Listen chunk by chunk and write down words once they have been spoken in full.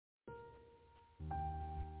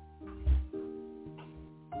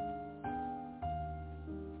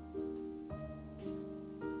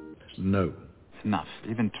no. Enough.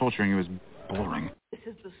 Even torturing you is boring. This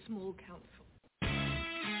is the small council.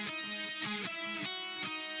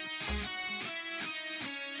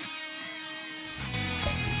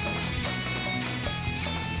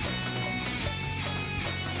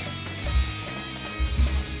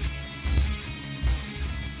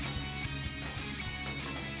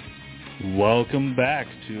 Welcome back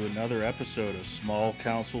to another episode of Small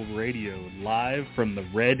Council Radio, live from the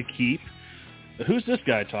Red Keep. Who's this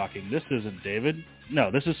guy talking? This isn't David. No,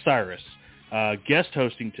 this is Cyrus. Guest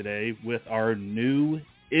hosting today with our new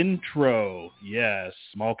intro. Yes,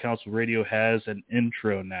 Small Council Radio has an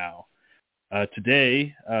intro now.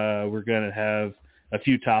 Today, we're going to have a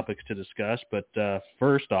few topics to discuss, but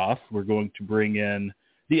first off, we're going to bring in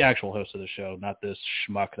the actual host of the show, not this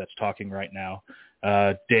schmuck that's talking right now,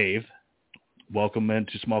 Dave. Welcome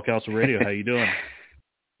into Small Council Radio. How you doing?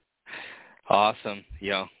 Awesome.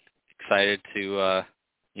 Excited to,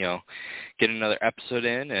 get another episode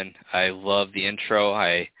in, and I love the intro.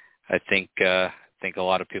 I think a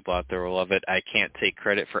lot of people out there will love it. I can't take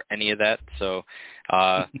credit for any of that, so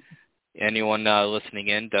anyone listening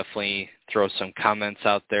in, definitely throw some comments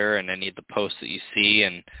out there and any of the posts that you see,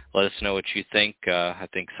 and let us know what you think. I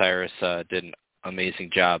think Cyrus did an amazing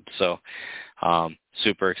job, so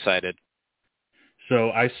super excited.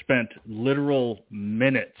 So I spent literal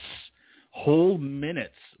minutes, whole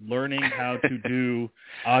minutes, learning how to do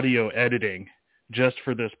audio editing just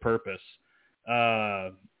for this purpose.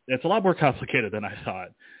 It's a lot more complicated than I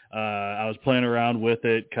thought. I was playing around with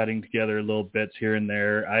it, cutting together little bits here and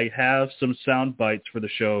there. I have some sound bites for the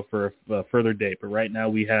show for a further date, but right now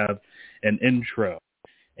we have an intro.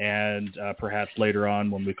 And perhaps later on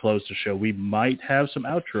when we close the show, we might have some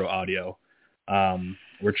outro audio.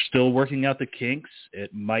 We're still working out the kinks.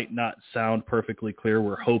 It might not sound perfectly clear.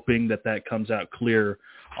 We're hoping that comes out clear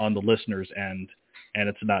on the listeners' end, and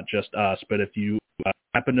it's not just us. But if you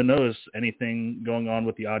happen to notice anything going on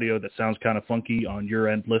with the audio that sounds kind of funky on your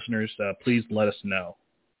end, listeners, please let us know.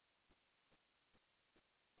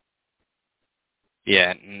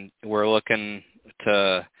 Yeah, and we're looking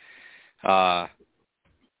to add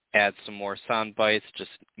some more sound bites,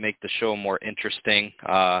 just make the show more interesting.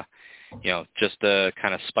 Just to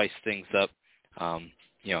kind of spice things up.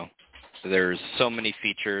 There's so many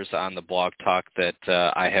features on the Blog Talk that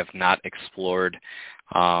I have not explored,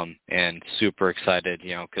 and super excited,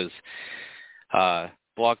 because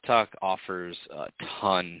Blog Talk offers a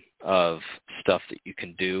ton of stuff that you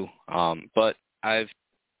can do, but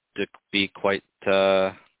to be quite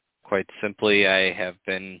simply, I have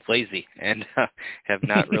been lazy and have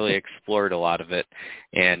not really explored a lot of it,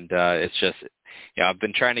 and it's just, I've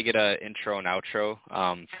been trying to get an intro and outro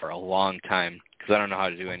for a long time because I don't know how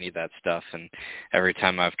to do any of that stuff, and every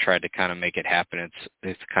time I've tried to kind of make it happen,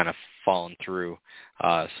 it's kind of fallen through.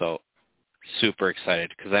 So super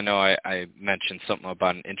excited because I know I mentioned something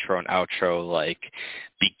about an intro and outro like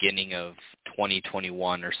beginning of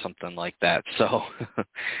 2021 or something like that. So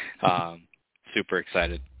super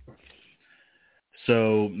excited.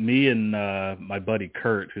 So me and my buddy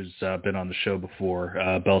Kurt, who's been on the show before,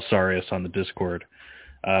 Belsarius on the Discord,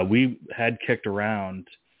 we had kicked around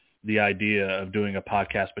the idea of doing a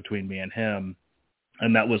podcast between me and him,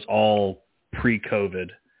 and that was all pre-COVID.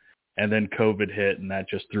 And then COVID hit, and that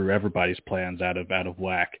just threw everybody's plans out of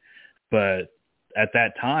whack. But at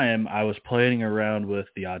that time, I was playing around with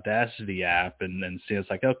the Audacity app and seeing it's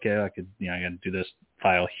like, okay, I could, I got to do this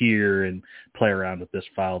file here and play around with this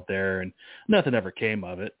file there, and nothing ever came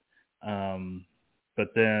of it. But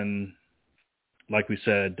then, like we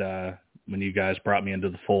said, when you guys brought me into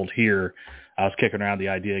the fold here, I was kicking around the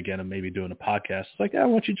idea again of maybe doing a podcast. It's like, why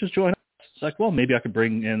don't you just join us? It's like, well, maybe I could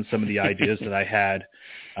bring in some of the ideas that I had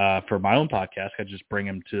for my own podcast. I could just bring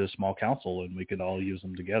them to Small Council, and we could all use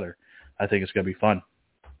them together. I think it's going to be fun.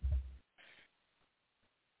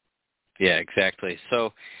 Yeah, exactly.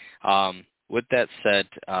 So, with that said,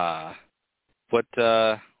 what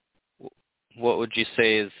would you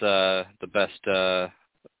say is the best, the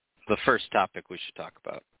first topic we should talk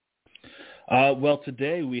about? Well,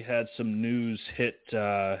 today we had some news hit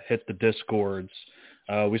the Discords.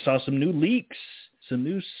 We saw some new leaks, some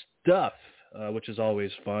new stuff, which is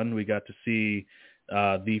always fun. We got to see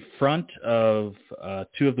the front of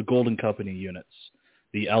two of the Golden Company units,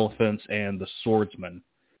 the Elephants and the Swordsman.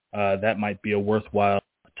 That might be a worthwhile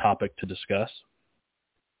topic to discuss.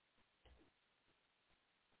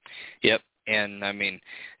 Yep, and I mean,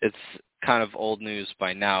 it's kind of old news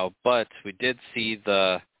by now, but we did see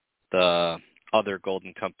the other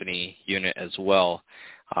Golden Company unit as well.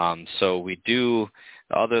 So we do,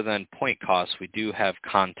 other than point cost, we do have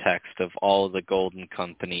context of all of the Golden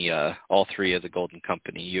Company, all three of the Golden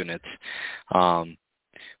Company units,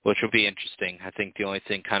 which will be interesting. I think the only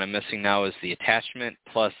thing kind of missing now is the attachment,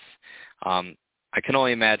 plus I can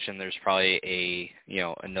only imagine there's probably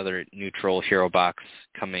another neutral hero box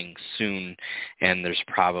coming soon, and there's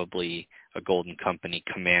probably a Golden Company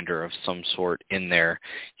commander of some sort in there,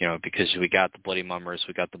 because we got the Bloody Mummers,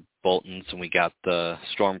 we got the Boltons, and we got the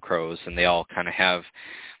Stormcrows, and they all kind of have,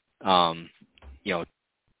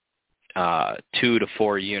 2 to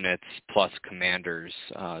 4 units plus commanders,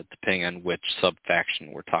 depending on which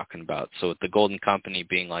sub-faction we're talking about. So with the Golden Company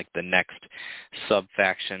being like the next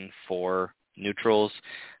sub-faction for neutrals,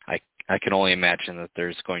 I can only imagine that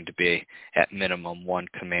there's going to be, at minimum, one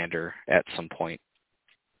commander at some point.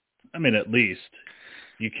 I mean, at least.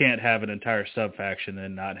 You can't have an entire sub-faction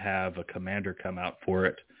and not have a commander come out for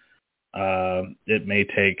it. It may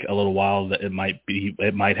take a little while. It might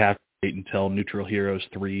have to wait until Neutral Heroes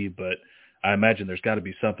 3, but I imagine there's got to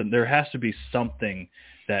be something. There has to be something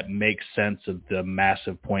that makes sense of the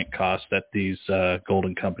massive point cost that these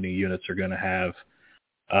Golden Company units are going to have.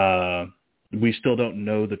 We still don't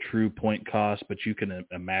know the true point cost, but you can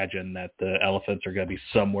imagine that the elephants are going to be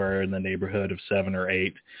somewhere in the neighborhood of 7 or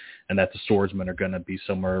 8, and that the swordsmen are going to be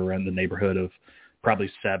somewhere around the neighborhood of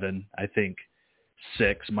probably 7. I think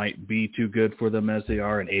 6 might be too good for them as they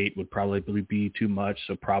are, and 8 would probably be too much,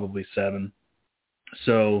 so probably 7.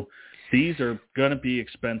 So these are going to be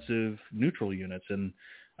expensive neutral units, and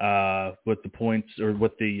with the points or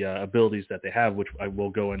with the abilities that they have, which I will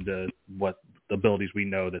go into what the abilities we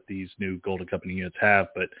know that these new Golden Company units have,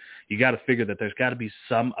 but you got to figure that there's got to be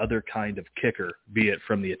some other kind of kicker, be it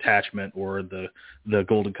from the attachment or the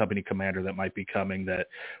Golden Company commander that might be coming, that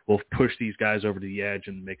will push these guys over the edge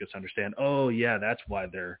and make us understand, oh yeah, that's why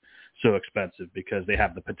they're so expensive, because they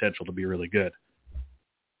have the potential to be really good.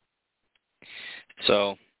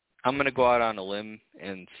 So I'm going to go out on a limb,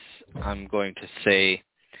 and I'm going to say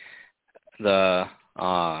the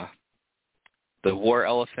War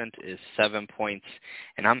Elephant is 7 points,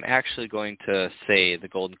 and I'm actually going to say the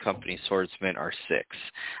Golden Company Swordsmen are 6.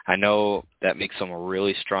 I know that makes them a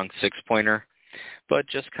really strong 6-pointer, but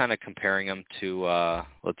just kind of comparing them to,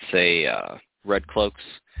 let's say, Red Cloaks,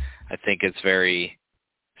 I think it's very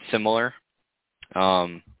similar.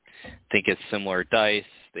 I think it's similar dice.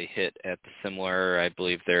 They hit at the similar, I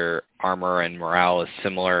believe their armor and morale is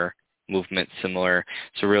similar, movement similar.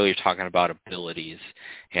 So really you're talking about abilities.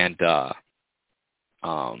 And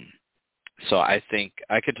so I think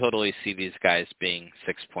I could totally see these guys being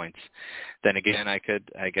 6 points. Then again, I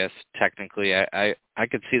guess technically I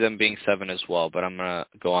could see them being 7 as well, but I'm going to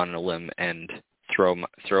go on a limb and throw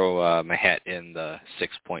my hat in the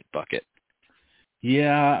 6-point bucket.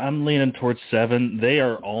 Yeah, I'm leaning towards 7. They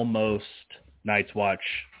are almost Night's Watch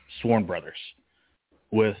Sworn Brothers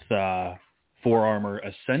with 4 armor,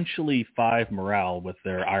 essentially 5 morale with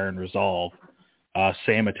their Iron Resolve.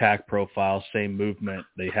 Same attack profile, same movement.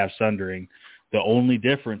 They have Sundering. The only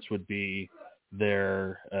difference would be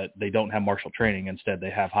they don't have martial training. Instead,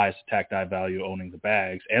 they have highest attack die value owning the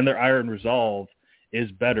bags. And their Iron Resolve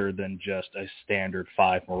is better than just a standard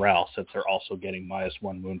 5 morale, since they're also getting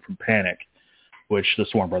 -1 wound from panic, which the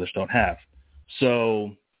Sworn Brothers don't have.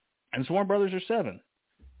 So, and Sworn Brothers are 7.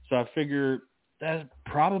 So I figure that's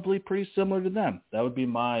probably pretty similar to them. That would be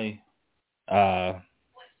my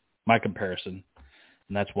comparison.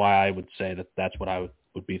 And that's why I would say that that's what I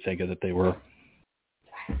would be thinking that they were.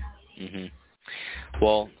 Mm-hmm.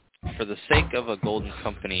 Well, for the sake of a Golden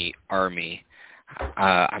Company army,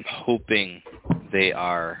 I'm hoping they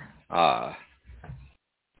are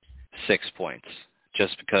 6 points,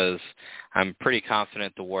 just because I'm pretty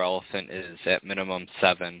confident the War Elephant is at minimum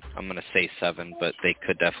 7. I'm going to say 7, but they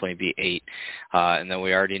could definitely be 8. And then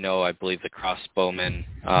we already know, I believe the Crossbowmen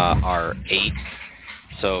are 8.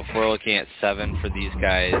 So if we're looking at 7 for these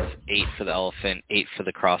guys, 8 for the Elephant, 8 for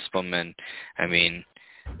the Crossbowmen, I mean,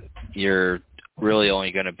 you're really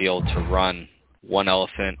only going to be able to run 1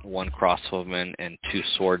 Elephant, 1 Crossbowman, and 2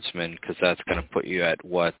 Swordsmen, because that's going to put you at,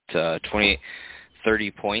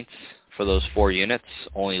 30 points for those 4 units,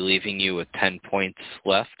 only leaving you with 10 points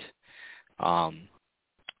left.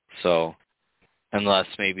 So unless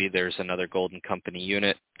maybe there's another Golden Company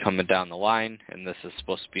unit coming down the line, and this is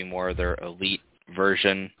supposed to be more of their elite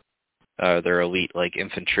version, their elite like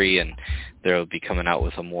infantry, and they'll be coming out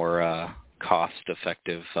with a more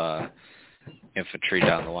cost-effective infantry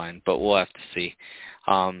down the line. But we'll have to see.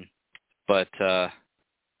 But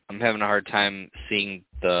I'm having a hard time seeing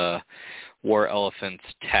the War Elephant's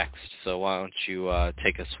text, so why don't you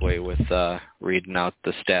take us away with reading out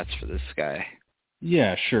the stats for this guy?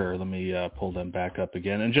 Yeah, sure. Let me pull them back up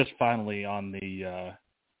again. And just finally on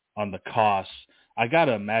the costs, I got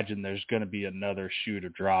to imagine there's going to be another shoe to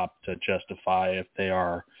drop to justify if they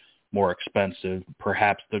are more expensive.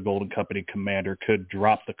 Perhaps the Golden Company commander could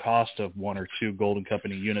drop the cost of one or two Golden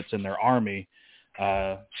Company units in their army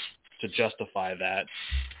to justify that.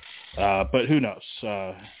 But who knows?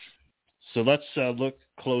 So let's look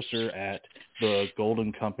closer at the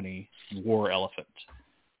Golden Company War Elephant.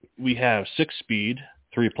 We have 6 speed,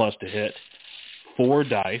 3+ to hit, 4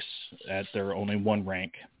 dice at their only 1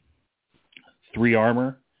 rank, 3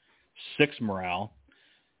 armor, 6 morale,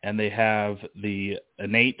 and they have the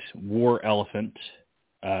innate War Elephant,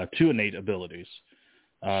 2 innate abilities.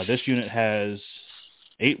 This unit has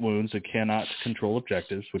 8 wounds. It cannot control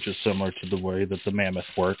objectives, which is similar to the way that the Mammoth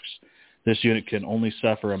works. This unit can only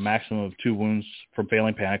suffer a maximum of 2 wounds from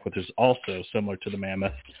failing panic, which is also similar to the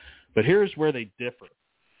Mammoth. But here's where they differ.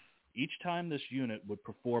 Each time this unit would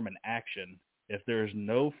perform an action, if there is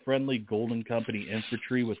no friendly Golden Company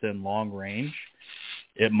infantry within long range,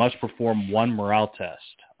 it must perform 1 morale test.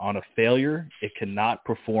 On a failure, it cannot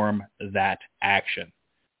perform that action.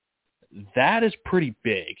 That is pretty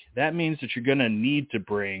big. That means that you're going to need to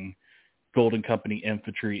bring Golden Company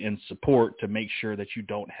infantry in support to make sure that you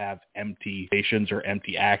don't have empty stations or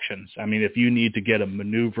empty actions. I mean, if you need to get a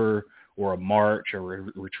maneuver or a march or a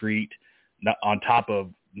retreat on top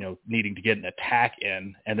of, needing to get an attack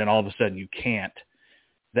in, and then all of a sudden you can't,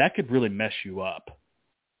 that could really mess you up.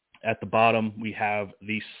 At the bottom, we have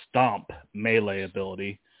the Stomp melee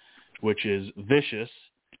ability, which is vicious.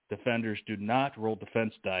 Defenders do not roll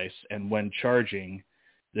defense dice, and when charging,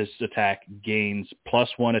 this attack gains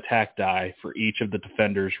 +1 attack die for each of the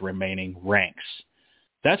defender's remaining ranks.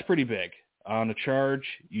 That's pretty big. On a charge,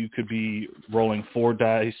 you could be rolling 4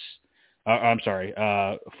 dice.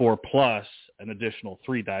 4 plus an additional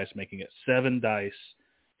 3 dice, making it 7 dice,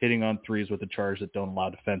 hitting on 3s with a charge that don't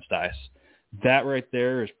allow defense dice. That right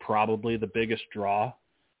there is probably the biggest draw.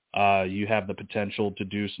 You have the potential to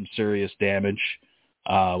do some serious damage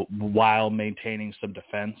while maintaining some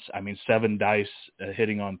defense. I mean, 7 dice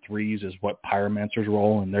hitting on 3s is what pyromancers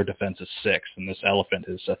roll, and their defense is 6, and this elephant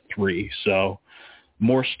is a 3. So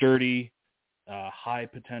more sturdy, high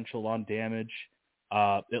potential on damage.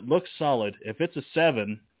 It looks solid. If it's a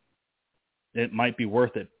 7, it might be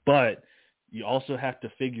worth it, but you also have to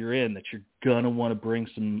figure in that you're going to want to bring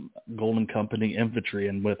some Golden Company infantry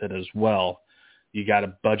in with it as well. You got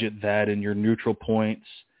to budget that in your neutral points.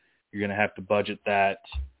 You're going to have to budget that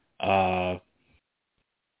as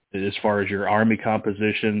far as your army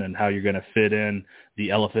composition and how you're going to fit in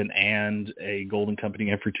the elephant and a Golden Company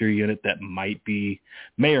infantry unit that may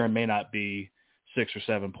or may not be 6 or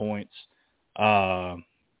 7 points.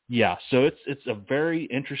 So it's a very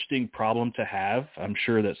interesting problem to have. I'm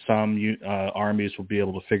sure that some armies will be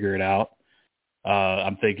able to figure it out.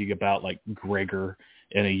 I'm thinking about like Gregor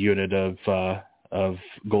in a unit of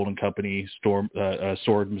Golden Company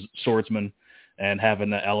swordsmen, and having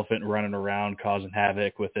the elephant running around causing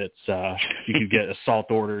havoc with its. You could get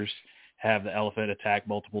assault orders, have the elephant attack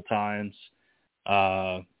multiple times.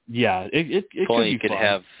 It could be you could fun.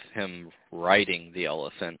 have him riding the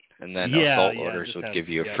elephant, and then assault orders would give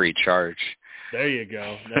you a free charge. There you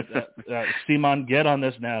go. Simon, get on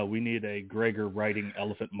this now. We need a Gregor riding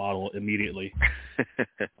elephant model immediately.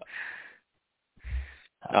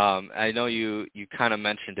 I know you kind of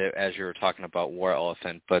mentioned it as you were talking about War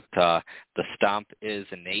Elephant, but the Stomp is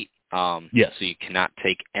innate, yes. So you cannot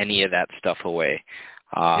take any of that stuff away.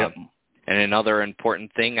 And another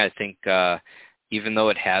important thing, I think, even though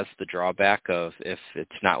it has the drawback of if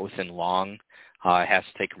it's not within long, it has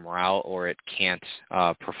to take morale or it can't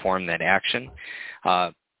perform that action,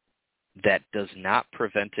 that does not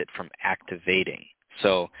prevent it from activating.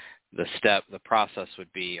 So the process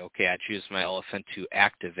would be, okay, I choose my elephant to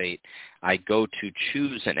activate. I go to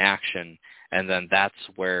choose an action, and then that's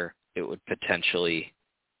where it would potentially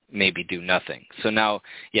maybe do nothing. So now,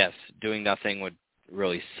 yes, doing nothing would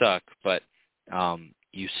really suck, but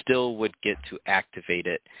you still would get to activate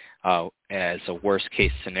it as a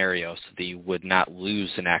worst-case scenario so that you would not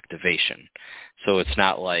lose an activation. So it's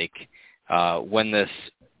not like when this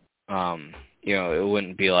it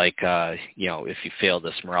wouldn't be like, if you fail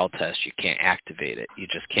this morale test, you can't activate it. You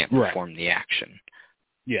just can't perform the action.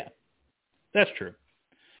 Yeah, that's true.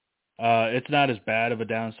 It's not as bad of a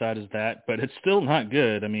downside as that, but it's still not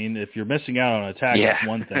good. I mean, if you're missing out on an attack, that's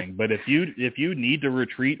one thing. But if you need to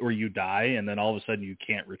retreat or you die and then all of a sudden you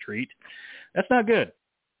can't retreat, that's not good.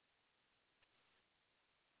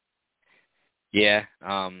 Yeah,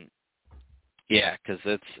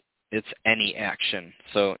 because it's any action.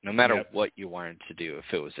 So no matter Yep. what you wanted to do,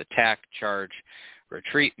 if it was attack, charge,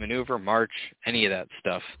 retreat, maneuver, march, any of that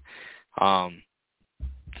stuff.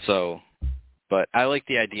 But I like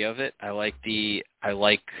the idea of it. I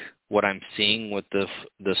like what I'm seeing with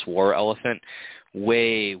this war elephant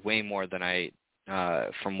way more than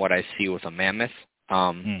from what I see with a mammoth.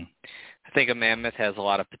 I think a mammoth has a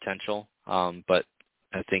lot of potential, but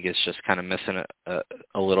I think it's just kind of missing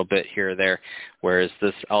a little bit here or there. Whereas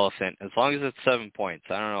this elephant, as long as it's 7 points,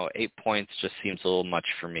 I don't know, 8 points just seems a little much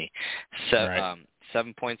for me. Right.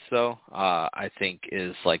 7 points though, I think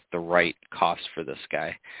is like the right cost for this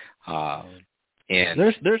guy. And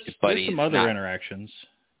there's but some other interactions.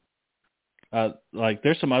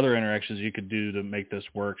 There's some other interactions you could do to make this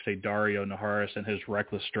work. Say Dario Naharis and his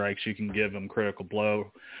reckless strikes, you can give him critical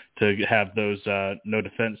blow to have those no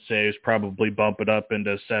defense saves, probably bump it up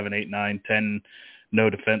into 7, 8, 9, 10 no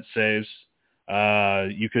defense saves.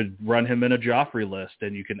 You could run him in a Joffrey list,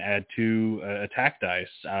 and you can add 2 attack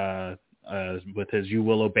dice with his "You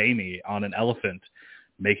Will Obey Me" on an elephant,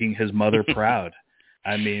 making his mother proud.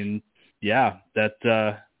 I mean, yeah,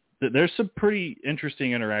 there's some pretty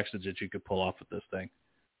interesting interactions that you could pull off with this thing.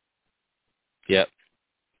 Yep.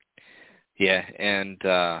 Yeah, and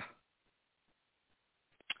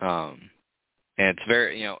it's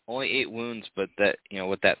very, only 8 wounds, but that,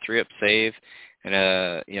 with that 3-up save and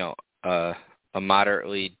a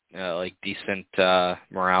moderately decent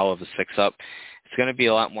morale of a 6-up, it's going to be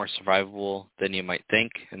a lot more survivable than you might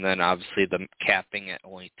think. And then obviously the capping at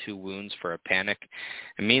only 2 wounds for a panic.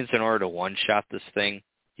 It means in order to one-shot this thing,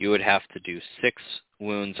 you would have to do 6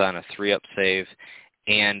 wounds on a 3-up save,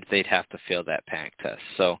 and they'd have to fail that panic test.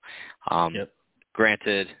 So,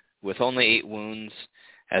 Granted, with only 8 wounds,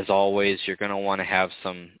 as always, you're going to want to have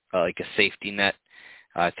some, a safety net.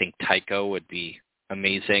 I think Tycho would be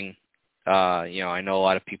amazing. I know a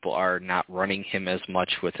lot of people are not running him as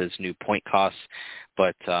much with his new point costs,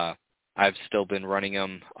 but I've still been running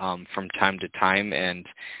him from time to time, and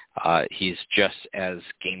he's just as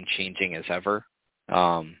game-changing as ever.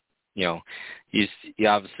 You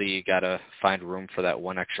obviously you got to find room for that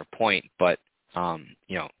 1 extra point, but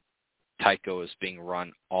Tycho is being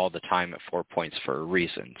run all the time at 4 points for a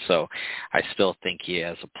reason. So I still think he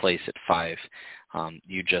has a place at 5.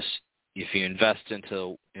 If you invest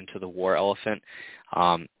into the war elephant,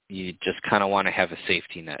 you just kind of want to have a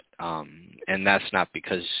safety net, and that's not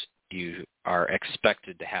because you are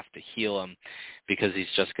expected to have to heal him because he's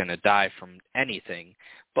just going to die from anything,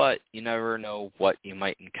 but you never know what you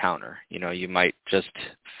might encounter. You might just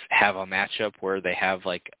have a matchup where they have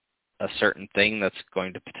like a certain thing that's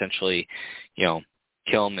going to potentially,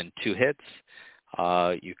 kill him in 2 hits.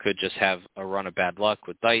 You could just have a run of bad luck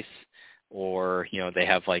with dice, or, they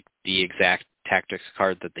have like the exact tactics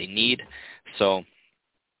card that they need. So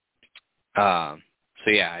yeah,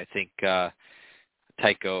 I think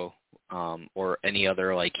Tycho or any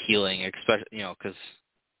other like healing, especially, because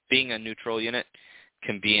being a neutral unit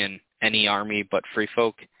can be in any army but free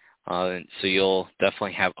folk. So you'll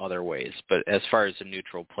definitely have other ways. But as far as a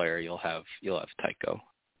neutral player, you'll have Tycho.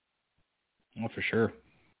 Oh, for sure.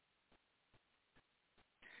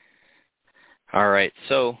 All right.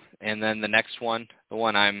 So, and then the next one, the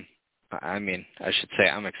one I should say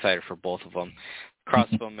I'm excited for both of them.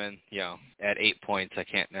 Crossbowmen, at 8 points, I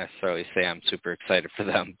can't necessarily say I'm super excited for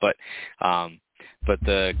them, but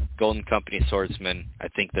the Golden Company swordsmen, I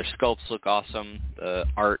think their sculpts look awesome, the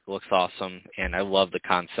art looks awesome, and I love the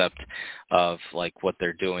concept of like what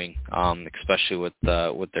they're doing, especially with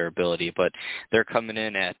their ability. But they're coming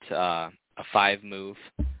in at a 5 move.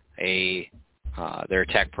 Their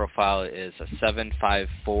attack profile is a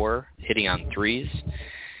 7-5-4, hitting on 3s.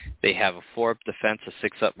 They have a 4-up defense, a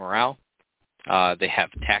 6-up morale. They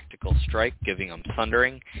have tactical strike, giving them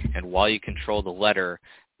thundering, and while you control the letter,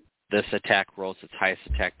 this attack rolls its highest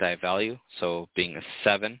attack die value, so being a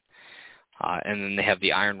 7. And then they have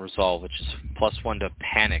the Iron Resolve, which is +1 to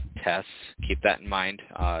panic tests. Keep that in mind.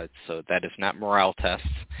 So that is not morale tests.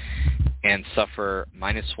 And suffer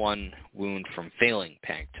 -1 wound from failing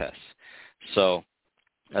panic tests. So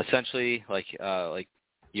essentially, like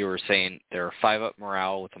you were saying, they're a 5-up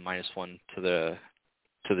morale with a -1 to the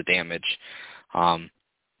damage.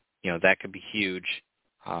 That could be huge.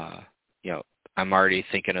 I'm already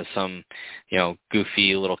thinking of some,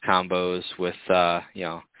 goofy little combos with,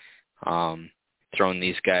 throwing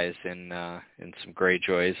these guys in some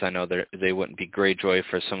Greyjoys. I know they wouldn't be Greyjoy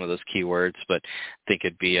for some of those keywords, but I think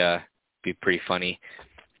it'd be pretty funny.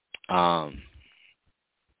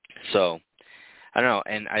 So I don't know,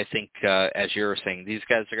 and I think as you were saying, these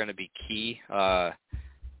guys are going to be key.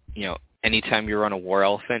 anytime you run a War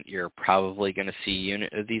Elephant, you're probably going to see a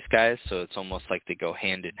unit of these guys, so it's almost like they go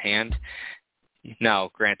hand in hand. Now,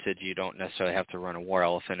 granted, you don't necessarily have to run a War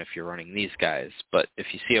Elephant if you're running these guys, but if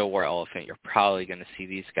you see a War Elephant, you're probably going to see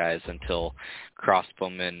these guys until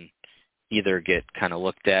crossbowmen either get kind of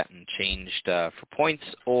looked at and changed for points,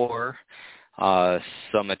 or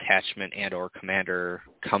some attachment and or commander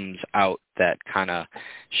comes out that kind of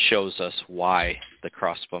shows us why the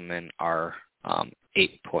crossbowmen are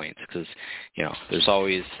 8 points, because there's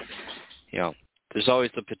always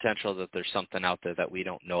the potential that there's something out there that we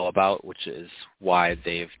don't know about, which is why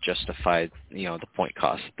they've justified the point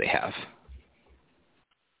cost that they have.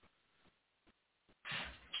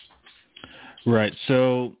 Right.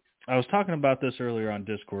 So I was talking about this earlier on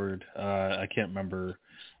Discord. I can't remember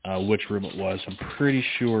which room it was. I'm pretty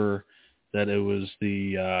sure that it was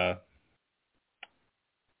I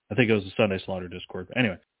think it was the Sunday Slaughter Discord. But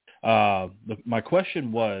anyway, my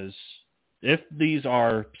question was, if these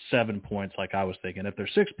are 7 points like I was thinking, if they're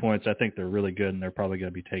 6 points, I think they're really good and they're probably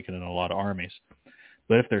going to be taken in a lot of armies.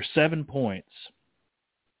 But if they're 7 points,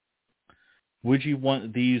 would you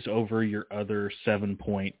want these over your other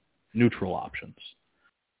 7-point neutral options?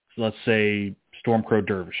 So let's say Stormcrow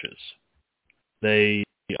Dervishes. They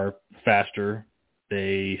are faster.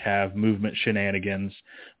 They have movement shenanigans,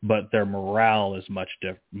 but their morale is much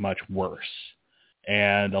worse.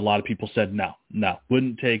 And a lot of people said, no,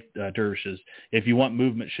 wouldn't take dervishes. If you want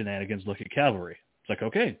movement shenanigans, look at cavalry. It's like,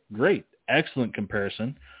 okay, great, excellent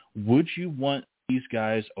comparison. Would you want these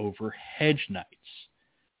guys over hedge knights?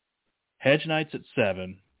 Hedge knights at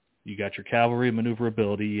 7, you got your cavalry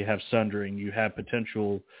maneuverability, you have sundering, you have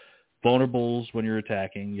potential vulnerables when you're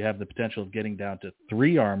attacking, you have the potential of getting down to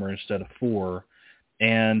 3 armor instead of 4,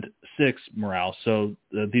 and 6 morale. So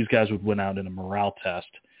these guys would win out in a morale test.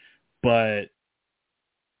 But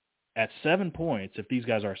at 7 points, if these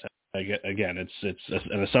guys are, again, it's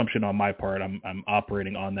an assumption on my part. I'm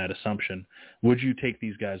operating on that assumption. Would you take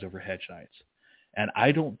these guys over hedge knights? And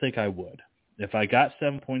I don't think I would. If I got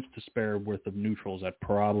 7 points to spare worth of neutrals, I'd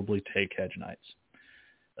probably take hedge knights.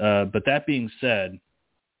 But that being said,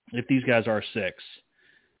 if these guys are 6,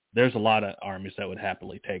 there's a lot of armies that would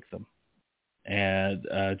happily take them. And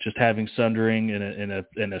just having sundering in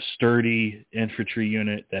a sturdy infantry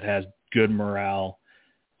unit that has good morale.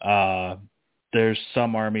 There's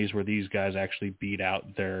some armies where these guys actually beat out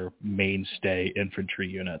their mainstay infantry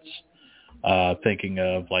units. Thinking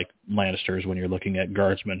of like Lannisters when you're looking at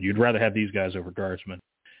guardsmen. You'd rather have these guys over guardsmen.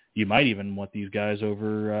 You might even want these guys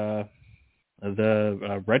over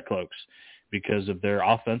the Red Cloaks because of their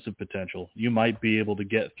offensive potential. You might be able to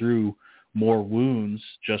get through more wounds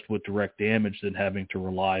just with direct damage than having to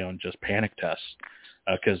rely on just panic tests.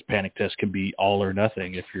 Because panic tests can be all or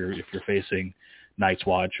nothing if you're facing Night's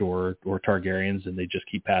Watch or Targaryens and they just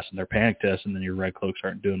keep passing their panic tests and then your Red Cloaks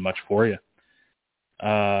aren't doing much for you.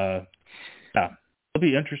 It'll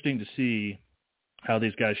be interesting to see how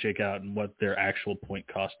these guys shake out and what their actual point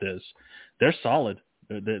cost is. They're solid.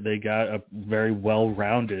 They got a very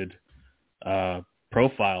well-rounded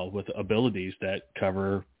profile with abilities that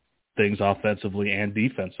cover things offensively and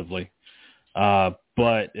defensively.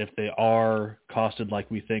 But if they are costed like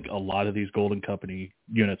we think a lot of these Golden Company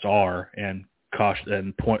units are, and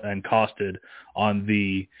costed on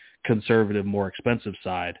the conservative, more expensive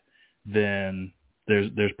side, then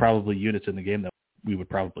there's probably units in the game that we would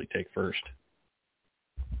probably take first.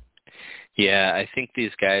 Yeah, I think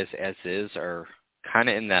these guys as is are kind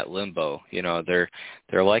of in that limbo. They're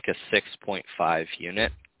like a 6.5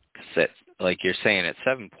 unit. Like you're saying, at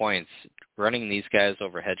 7 points, running these guys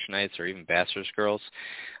over hedge knights or even Bastard's Girls,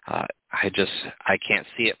 I can't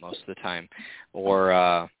see it most of the time.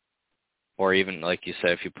 Or even, like you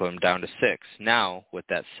said, if you put them down to 6. Now, with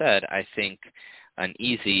that said, I think an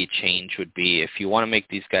easy change would be if you want to make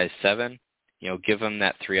these guys 7, give them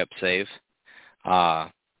that 3-up save.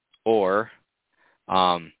 Or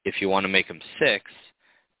if you want to make them 6,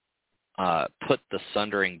 put the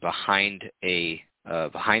sundering behind the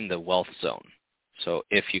wealth zone. So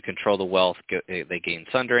if you control the wealth, they gain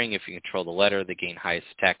sundering. If you control the letter, they gain highest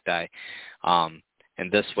attack die.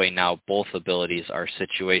 And this way now both abilities are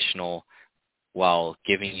situational while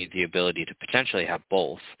giving you the ability to potentially have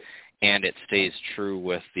both. And it stays true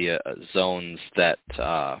with the zones that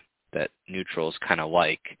neutrals kind of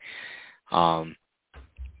like.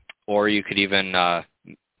 Or you could even,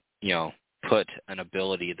 put an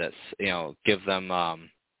ability that's, give them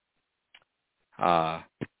an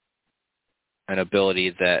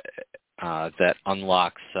ability that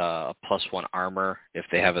unlocks a +1 armor if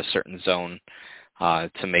they have a certain zone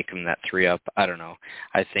to make them that 3-up. I don't know.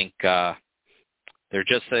 I think they're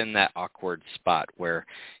just in that awkward spot where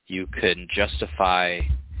you can justify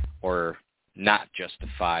or not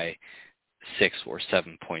justify 6 or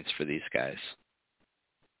 7 points for these guys.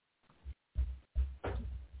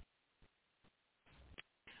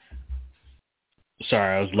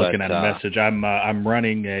 Sorry, I was looking at a message. I'm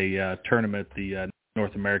running a tournament, the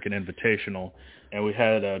North American Invitational, and we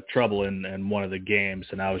had trouble in one of the games,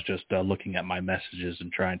 and I was just looking at my messages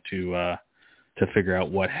and trying to figure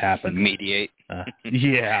out what happened. Mediate.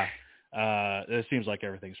 Yeah. It seems like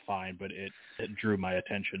everything's fine, but it drew my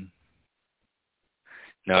attention.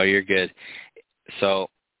 No, you're good.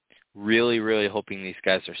 So really, really hoping these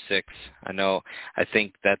guys are 6. I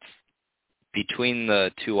think that's between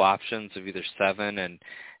the two options of either 7 and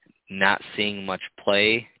not seeing much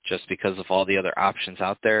play just because of all the other options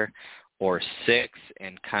out there, or 6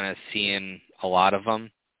 and kind of seeing a lot of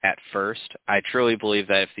them at first. I truly believe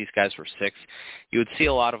that if these guys were 6, you would see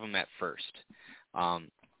a lot of them at first. But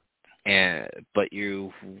I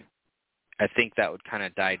think that would kind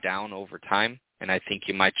of die down over time, and I think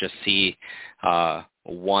you might just see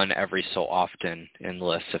one every so often in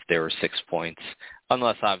lists if they were 6 points,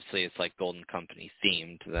 unless obviously it's like Golden Company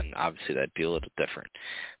themed, then obviously that'd be a little different.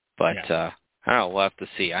 But I don't know, we'll have to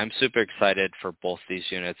see. I'm super excited for both these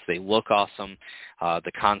units. They look awesome.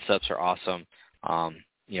 The concepts are awesome.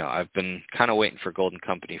 I've been kind of waiting for Golden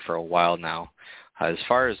Company for a while now. As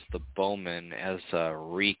far as the Bowman, as a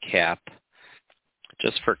recap,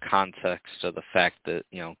 just for context of the fact that,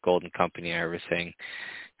 Golden Company and everything,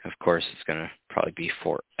 of course, it's going to probably be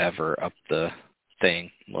forever up the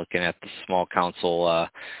thing. Looking at the small council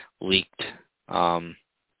leaked, I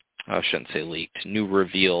shouldn't say leaked, new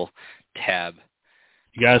reveal tab.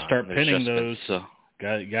 You got to start pinning those. You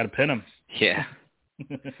got to pin them. Yeah.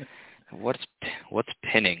 What's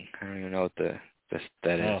pinning? I don't even know what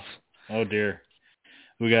that is. Oh dear.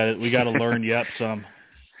 We got to learn yep some.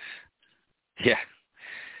 Yeah.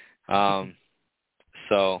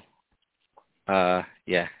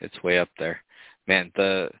 It's way up there. Man,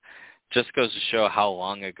 just goes to show how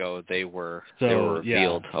long ago they were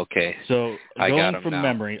revealed. Yeah. Okay. So I got them from now.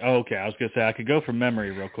 memory. Oh, okay. I was going to say I could go from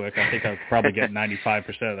memory real quick. I think I'll probably get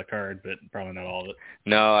 95% of the card, but probably not all of it.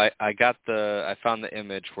 No, I found the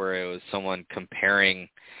image where it was someone comparing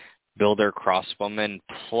Builder Crossbowmen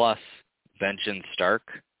plus Benjen Stark,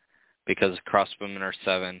 because Crossbowmen are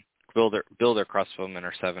 7. Builder Crossbowmen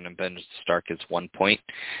are 7 and Benjen Stark is 1 point,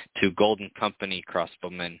 to Golden Company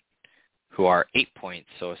Crossbowmen, who are 8 points,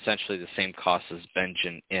 so essentially the same cost as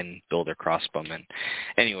Benjen in Builder Crossbowmen.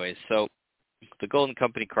 Anyways, so the Golden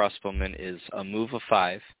Company Crossbowman is a move of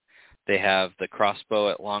 5. They have the crossbow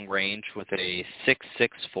at long range with a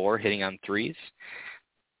 6.64 hitting on 3s.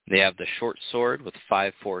 They have the short sword with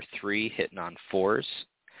 5.43 hitting on 4s,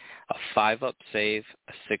 a 5-up save,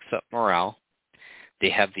 a 6-up morale. They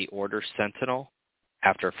have the Order Sentinel.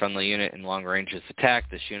 After a friendly unit in long range is attacked,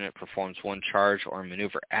 this unit performs 1 charge or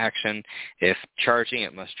maneuver action. If charging,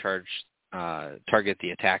 it must target the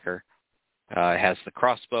attacker. It has the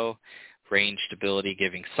crossbow, ranged ability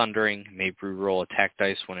giving Sundering, may reroll attack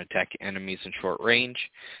dice when attacking enemies in short range,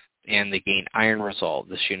 and they gain Iron Resolve.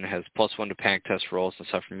 This unit has +1 to panic test rolls and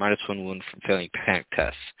suffer -1 wound from failing panic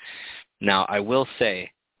tests. Now, I will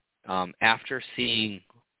say, after seeing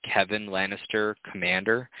Kevin Lannister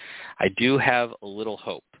Commander, I do have a little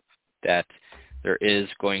hope that there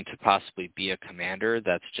is going to possibly be a commander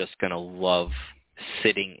that's just going to love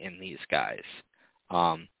sitting in these guys.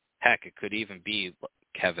 Heck, it could even be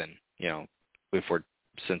Kevin,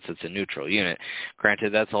 since it's a neutral unit.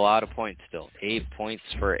 Granted, that's a lot of points still. 8 points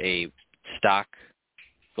for a stock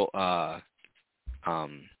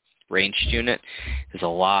ranged unit is a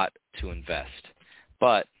lot to invest.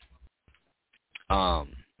 But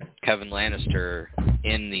Kevin Lannister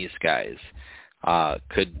in these guys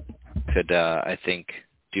could I think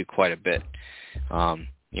do quite a bit,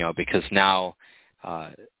 because now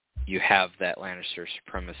you have that Lannister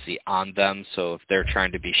supremacy on them. So if they're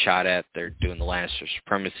trying to be shot at, they're doing the Lannister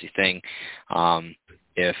supremacy thing.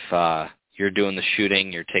 If you're doing the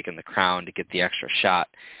shooting, you're taking the crown to get the extra shot.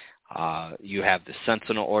 You have the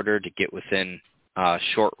Sentinel Order to get within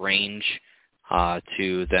short range,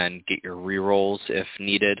 to then get your rerolls if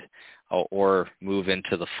needed, or move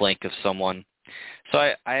into the flank of someone. So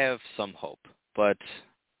I have some hope, but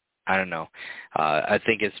I don't know. I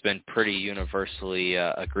think it's been pretty universally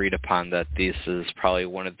agreed upon that this is probably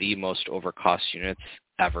one of the most overcost units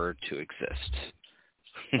ever to exist.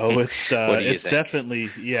 Oh, it's think?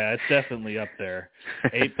 It's definitely up there.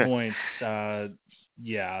 8 points.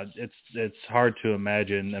 It's hard to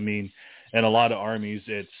imagine. I mean, in a lot of armies,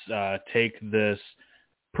 it's take this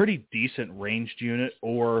pretty decent ranged unit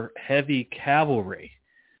or heavy cavalry.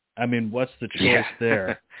 I mean, what's the choice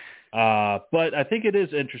there? But I think it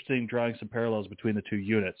is interesting drawing some parallels between the two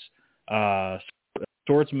units.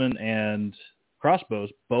 Swordsmen and crossbows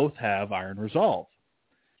both have Iron Resolve,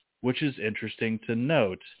 which is interesting to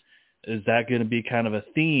note. Is that going to be kind of a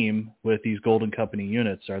theme with these Golden Company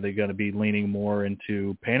units? Are they going to be leaning more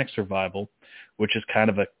into panic survival, which is kind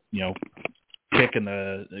of a, kick in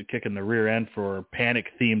the rear end for panic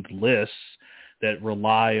themed lists that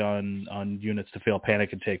rely on units to fail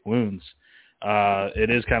panic and take wounds? It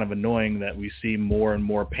is kind of annoying that we see more and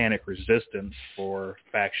more panic resistance for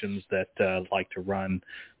factions that like to run,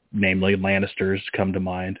 namely Lannisters come to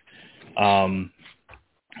mind.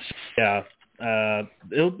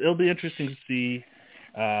 It'll be interesting to see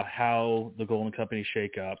how the Golden Company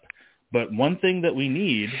shake up. But one thing that we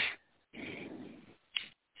need...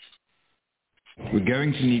 We're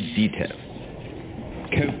going to need detail.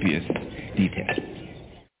 Copious detail.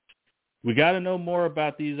 We got to know more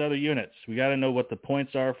about these other units. We got to know what the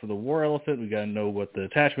points are for the War Elephant. We got to know what the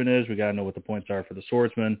attachment is. We got to know what the points are for the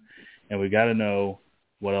Swordsman. And we got to know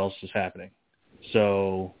what else is happening.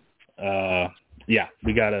 So...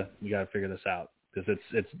 we gotta figure this out because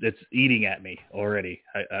it's eating at me already.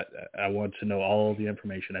 I want to know all the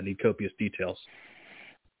information. I need copious details.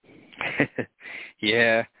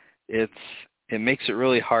 Yeah, it makes it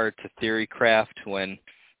really hard to theory craft when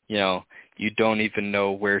you don't even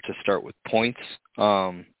know where to start with points.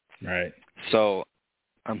 Right. So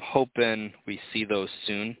I'm hoping we see those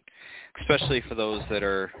soon, especially for those that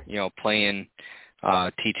are playing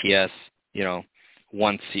TTS.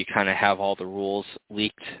 Once you kind of have all the rules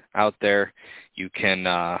leaked out there, you can,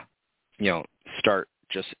 start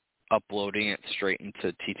just uploading it straight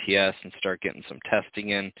into TTS and start getting some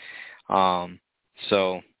testing in. I'm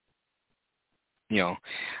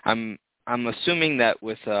assuming that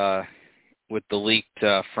with the leaked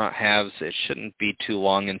front halves, it shouldn't be too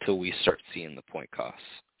long until we start seeing the point costs.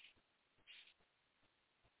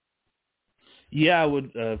 Yeah, I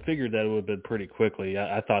would figured that it would have been pretty quickly.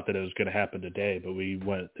 I thought that it was going to happen today, but we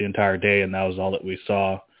went the entire day, and that was all that we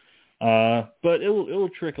saw. But it will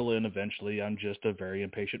trickle in eventually. I'm just a very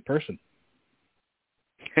impatient person.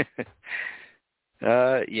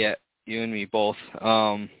 Yeah, you and me both.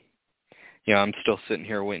 I'm still sitting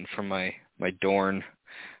here waiting for my Dorn.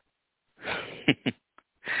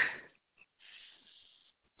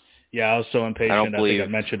 Yeah, I was so impatient. I think I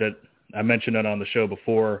mentioned it. I mentioned it on the show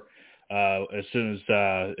before. As soon as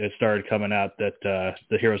it started coming out that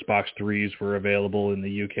the Heroes Box 3s were available in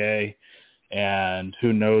the UK, and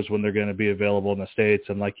who knows when they're going to be available in the States.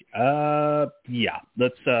 I'm like,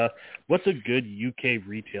 let's. What's a good UK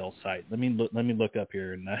retail site? Let me look up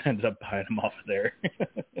here, and I ended up buying them off of there.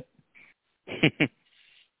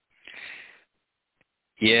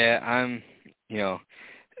 Yeah, I'm.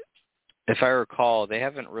 If I recall, they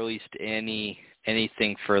haven't released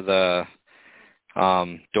anything for the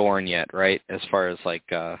Dorn yet, right? As far as like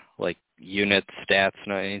unit stats,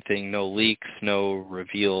 no anything, no leaks, no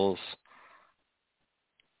reveals.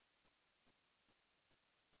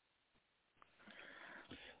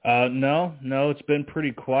 No, it's been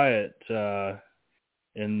pretty quiet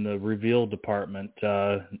in the reveal department.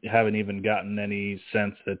 Haven't even gotten any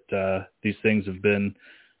sense that these things have been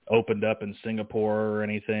opened up in Singapore or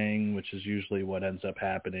anything, which is usually what ends up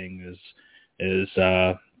happening is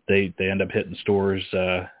they end up hitting stores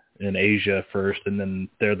in Asia first, and then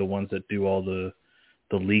they're the ones that do all the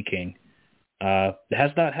leaking. It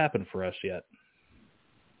has not happened for us yet.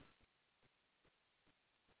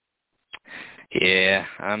 Yeah,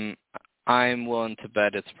 I'm willing to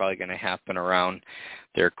bet it's probably going to happen around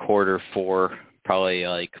their Q4, probably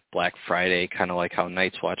like Black Friday, kind of like how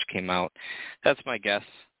Night's Watch came out. That's my guess.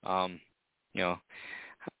 I'm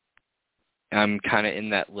kind of in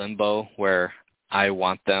that limbo where I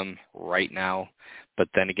want them right now, but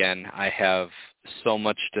then again, I have so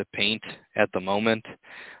much to paint at the moment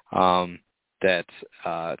that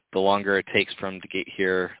the longer it takes for them to get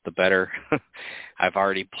here, the better. I've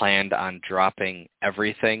already planned on dropping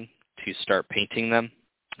everything to start painting them.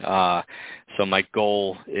 So my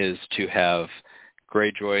goal is to have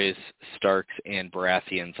Greyjoys, Starks, and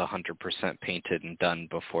Baratheons 100% painted and done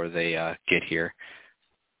before they get here.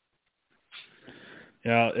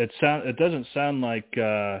 Yeah, it doesn't sound like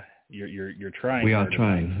you're trying. We are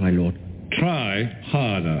trying, my lord. Try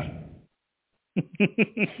harder.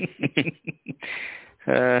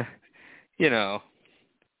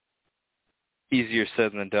 Easier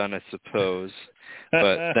said than done, I suppose.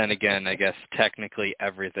 But then again, I guess technically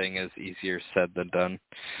everything is easier said than done.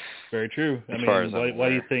 Very true. I mean, why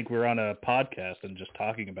do you think we're on a podcast and just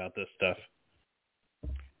talking about this stuff?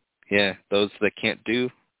 Yeah, those that can't do,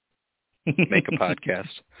 make a podcast.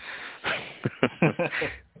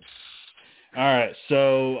 All right.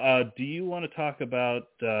 So do you want to talk about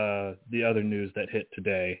the other news that hit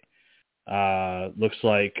today? Looks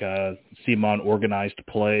like CMON Organized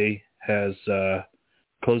Play has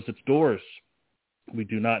closed its doors. We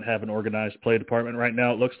do not have an organized play department right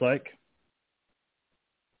now, it looks like.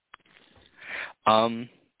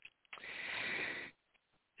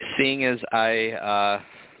 Seeing as I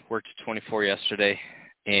worked at 24 yesterday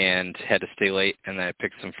and had to stay late, and then I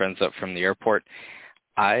picked some friends up from the airport,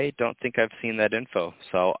 I don't think I've seen that info,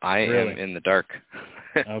 so I am in the dark.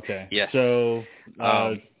 Okay. Yes. So,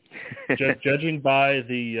 judging by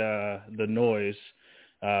the noise,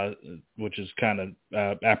 which is kind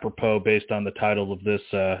of apropos based on the title of this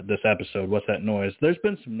episode, What's That Noise? There's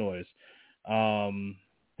been some noise.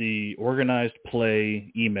 The organized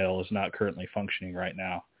play email is not currently functioning right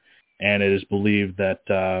now, and it is believed that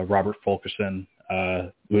Robert Fulkerson,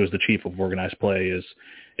 who is the chief of organized play,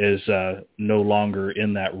 is no longer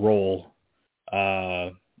in that role.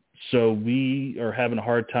 So we are having a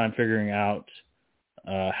hard time figuring out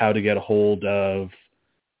how to get a hold of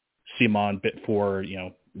CMON for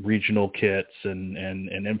regional kits and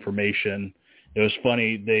information. It was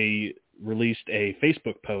funny, they released a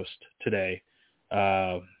Facebook post today.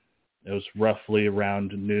 It was roughly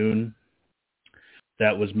around noon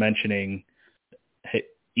that was mentioning, hey,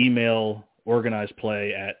 email organized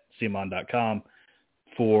play at cmon.com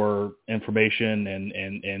for information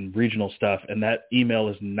and regional stuff, and that email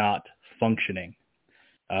is not functioning.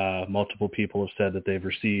 Multiple people have said that they've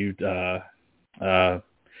received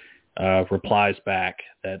replies back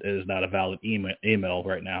that it is not a valid email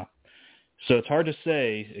right now. So it's hard to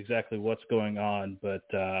say exactly what's going on, but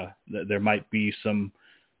there might be some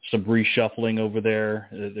reshuffling over there.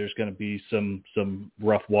 There's going to be some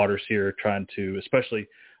rough waters here trying to, especially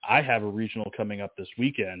I have a regional coming up this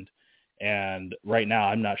weekend, and right now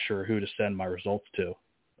I'm not sure who to send my results to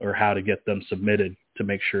or how to get them submitted to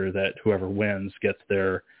make sure that whoever wins gets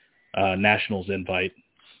their nationals invite.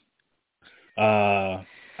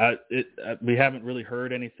 We haven't really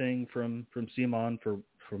heard anything from CMON from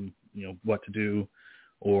what to do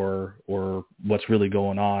or what's really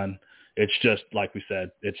going on. It's just like we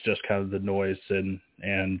said, it's just kind of the noise and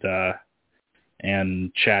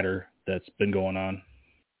chatter that's been going on.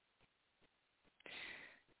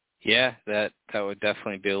 Yeah, that would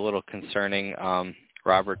definitely be a little concerning.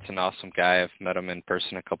 Robert's an awesome guy. I've met him in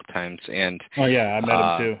person a couple times, and oh yeah, I met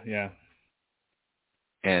him too. Yeah,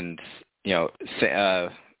 and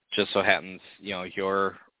just so happens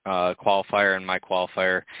your qualifier and my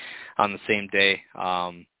qualifier on the same day.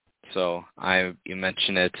 So you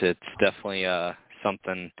mentioned it. It's definitely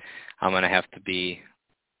something I'm going to have to be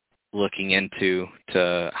looking into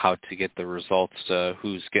to how to get the results to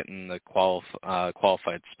who's getting the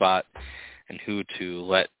qualified spot and who to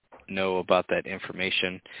let know about that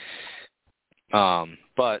information.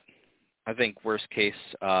 But I think worst case,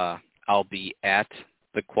 I'll be at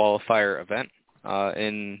the qualifier event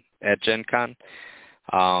at Gen Con.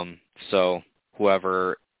 So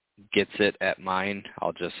whoever gets it at mine,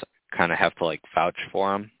 I'll just kind of have to vouch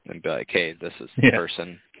for them and be like, hey, this is the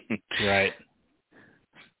person. Right.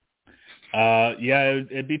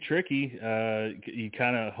 It'd be tricky. You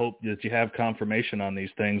kind of hope that you have confirmation on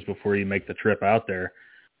these things before you make the trip out there.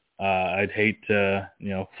 I'd hate to,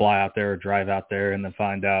 fly out there or drive out there and then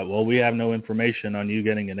find out, well, we have no information on you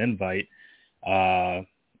getting an invite,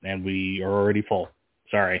 and we are already full.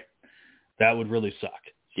 Sorry. That would really suck.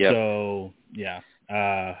 Yep. So, yeah.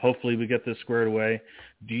 Hopefully we get this squared away.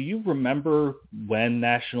 Do you remember when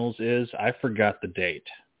Nationals is? I forgot the date.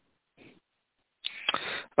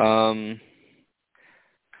 I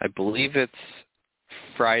believe it's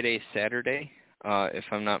Friday, Saturday, if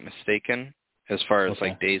I'm not mistaken, as far as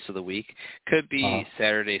days of the week. Could be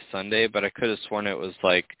Saturday, Sunday, but I could have sworn it was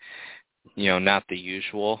not the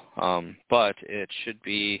usual. But it should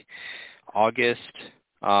be August.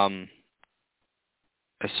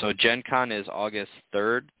 So Gen Con is August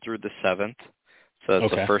 3rd through the 7th. So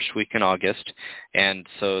that's the first week in August. And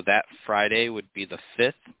so that Friday would be the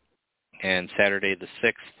 5th and Saturday the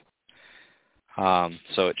 6th.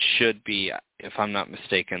 So it should be, if I'm not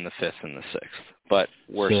mistaken, the 5th and the 6th. But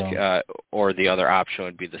or the other option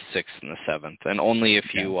would be the 6th and the 7th. And only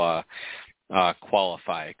if you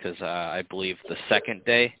qualify, because I believe the second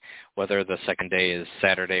day, whether the second day is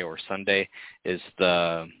Saturday or Sunday, is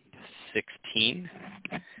the 16th,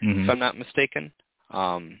 if I'm not mistaken.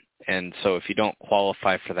 And And so if you don't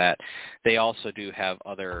qualify for that, they also do have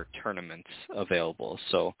other tournaments available.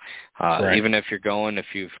 So even if you're going, if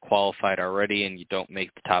you've qualified already and you don't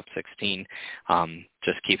make the top 16,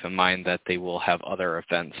 just keep in mind that they will have other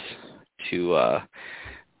events to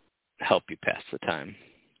help you pass the time.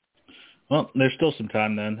 Well, there's still some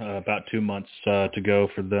time then, about 2 months to go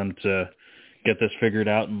for them to get this figured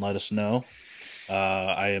out and let us know.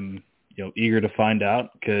 I am, eager to find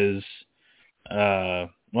out because, I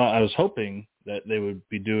was hoping that they would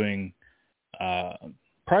be doing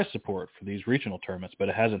prize support for these regional tournaments, but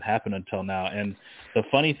it hasn't happened until now. And the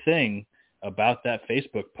funny thing about that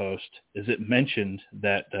Facebook post is it mentioned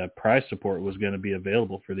that prize support was going to be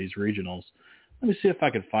available for these regionals. Let me see if I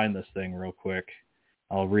can find this thing real quick.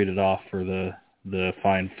 I'll read it off for the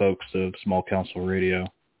fine folks of Small Council Radio.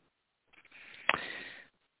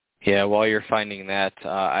 Yeah, while you're finding that,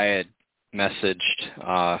 I had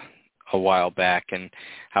messaged a while back, and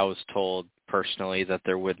I was told personally that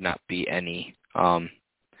there would not be any.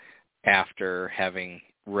 After having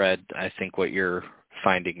read, I think, what you're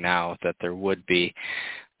finding now, that there would be.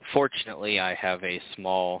 Fortunately, I have a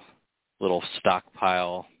small little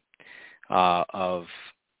stockpile of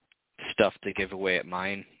stuff to give away at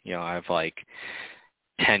mine. I have like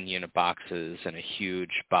 10 unit boxes and a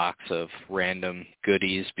huge box of random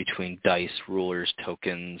goodies between dice, rulers,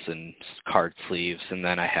 tokens, and card sleeves, and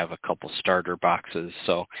then I have a couple starter boxes.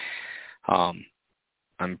 So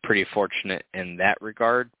I'm pretty fortunate in that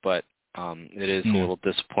regard, but it is a little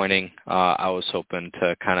disappointing. I was hoping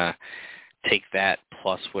to kind of take that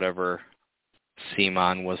plus whatever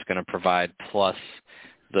CMON was going to provide, plus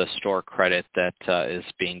the store credit that is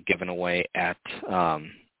being given away at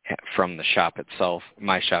from the shop itself,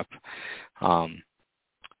 my shop.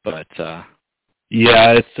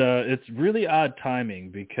 It's really odd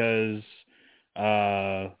timing because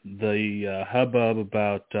the hubbub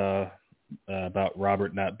about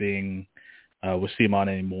Robert not being with CMON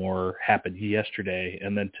anymore happened yesterday,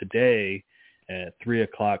 and then today at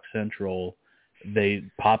 3:00 Central, they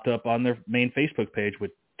popped up on their main Facebook page,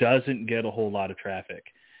 which doesn't get a whole lot of traffic.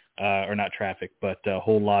 Or not traffic, but a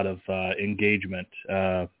whole lot of engagement.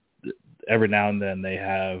 Every now and then they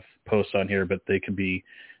have posts on here, but they can be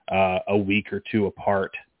a week or two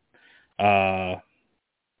apart.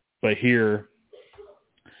 But here,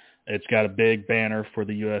 it's got a big banner for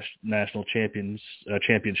the U.S. National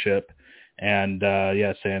Championship, and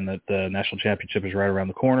saying that the National Championship is right around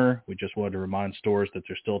the corner. We just wanted to remind stores that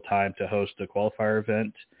there's still time to host a qualifier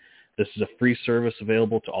event. This is a free service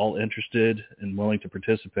available to all interested and willing to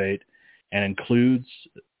participate and includes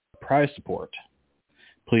prize support.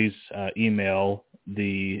 Please email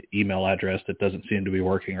the email address that doesn't seem to be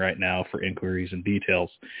working right now for inquiries and details.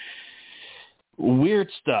 Weird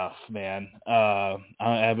stuff, man. I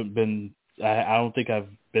don't think I've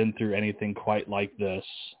been through anything quite like this.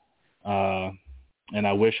 And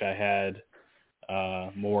I wish I had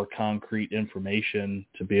more concrete information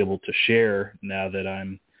to be able to share now that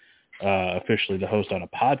I'm officially the host on a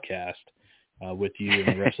podcast with you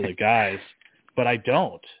and the rest of the guys, but I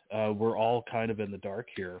don't. We're all kind of in the dark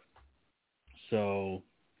here. So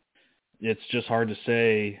it's just hard to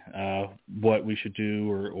say what we should do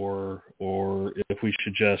or if we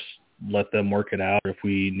should just let them work it out, or if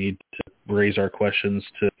we need to raise our questions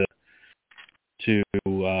to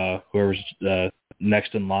whoever's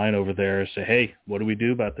next in line over there, say, hey, what do we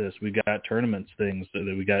do about this? We got tournaments, things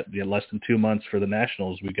that we got less than 2 months for the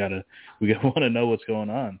nationals. We want to know what's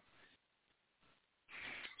going on.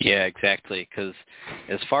 Yeah, exactly. Because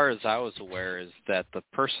as far as I was aware, is that the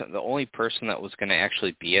only person that was going to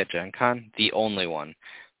actually be at Gen Con, the only one,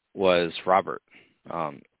 was Robert.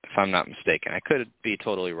 If I'm not mistaken, I could be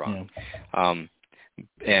totally wrong. Yeah.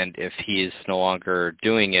 And if he's no longer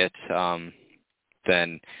doing it,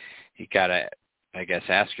 then you gotta, I guess,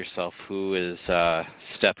 ask yourself who is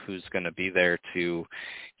who's going to be there to,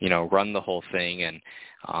 run the whole thing. And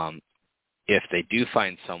if they do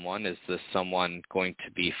find someone, is this someone going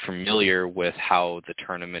to be familiar with how the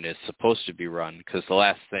tournament is supposed to be run? Because the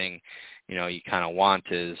last thing, you kind of want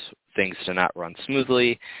is things to not run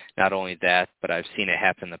smoothly. Not only that, but I've seen it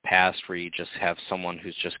happen in the past where you just have someone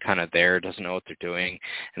who's just kind of there, doesn't know what they're doing,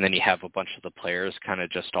 and then you have a bunch of the players kind of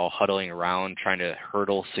just all huddling around trying to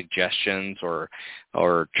hurdle suggestions or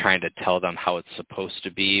trying to tell them how it's supposed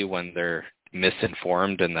to be when they're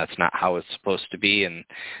misinformed and that's not how it's supposed to be, and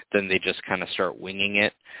then they just kind of start winging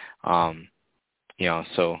it.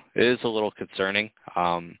 So it is a little concerning.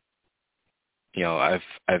 I've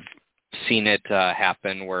seen it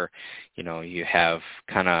happen where, you have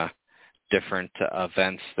kind of different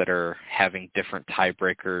events that are having different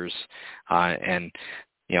tiebreakers, and,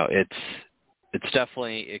 it's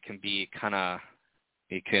definitely, it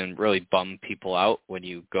can really bum people out when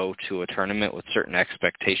you go to a tournament with certain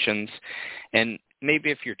expectations. And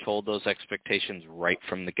maybe if you're told those expectations right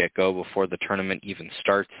from the get-go before the tournament even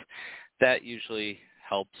starts, that usually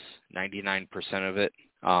helps 99% of it.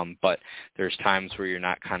 But there's times where you're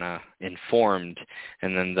not kind of informed,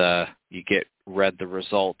 and then you get read the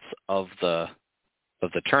results of the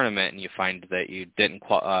tournament, and you find that you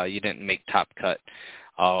didn't make top cut,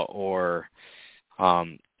 or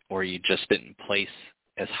you just didn't place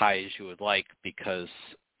as high as you would like because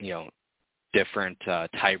different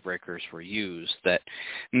tiebreakers were used that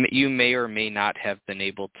you may or may not have been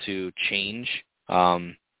able to change.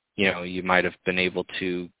 You might have been able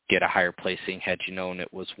to get a higher placing had you known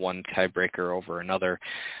it was one tiebreaker over another,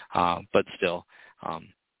 but still,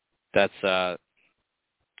 that's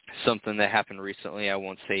something that happened recently. I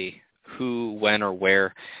won't say who, when, or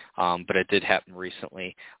where, but it did happen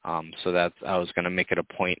recently. So that I was going to make it a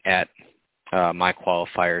point at my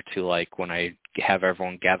qualifier to, like, when I have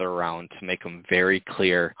everyone gather around, to make them very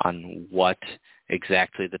clear on what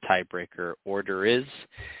exactly the tiebreaker order is.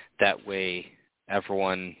 That way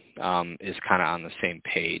everyone is kind of on the same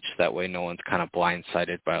page. That way no one's kind of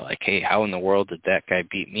blindsided by, like, hey, how in the world did that guy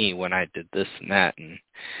beat me when I did this and that? And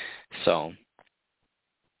so...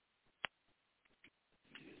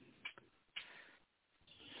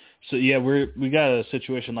 So yeah, we got a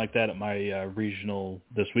situation like that at my regional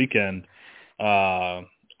this weekend. I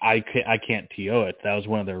can't TO it. That was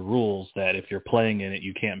one of their rules, that if you're playing in it,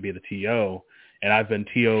 you can't be the TO. And I've been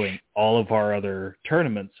TOing all of our other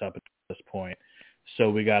tournaments up at this point. So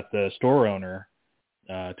we got the store owner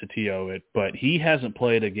to TO it, but he hasn't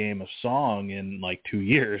played a game of Song in like 2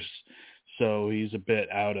 years, so he's a bit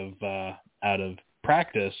out of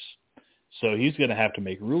practice. So he's going to have to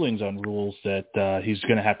make rulings on rules that he's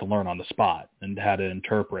going to have to learn on the spot and how to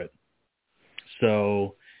interpret.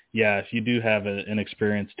 So, yeah, if you do have an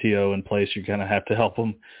experienced TO in place, you're going to have to help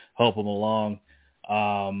them along.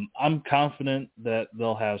 I'm confident that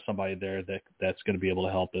they'll have somebody there that's going to be able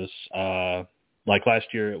to help us. Like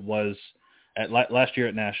last year, last year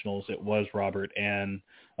at Nationals, it was Robert and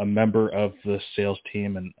a member of the sales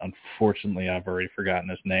team, and unfortunately, I've already forgotten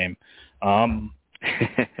his name.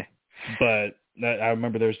 But I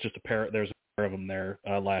remember there was a pair of them there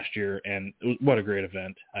last year, and what a great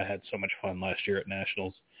event. I had so much fun last year at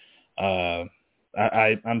Nationals.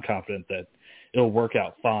 I'm confident that it'll work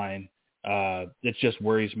out fine. It just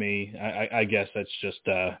worries me. I guess that's just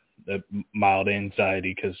a mild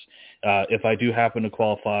anxiety, because if I do happen to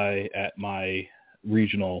qualify at my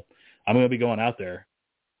regional, I'm going to be going out there.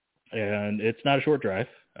 And it's not a short drive.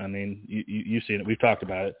 I mean, you've seen it. We've talked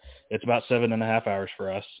about it. It's about 7.5 hours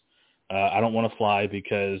for us. I don't want to fly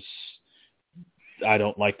because I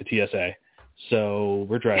don't like the TSA. So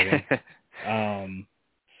we're driving.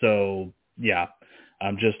 So, yeah,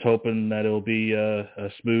 I'm just hoping that it'll be a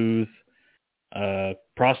smooth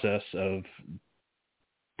process of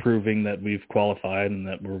proving that we've qualified and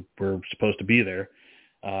that we're supposed to be there.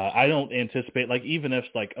 I don't anticipate, like, even if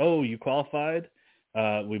it's like, oh, you qualified,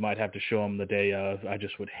 we might have to show them the day of. I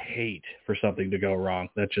just would hate for something to go wrong.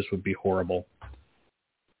 That just would be horrible.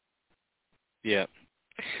 Yeah.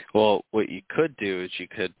 Well, what you could do is you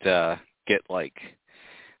could get like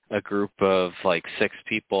a group of like 6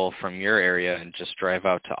 people from your area and just drive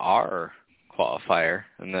out to our qualifier,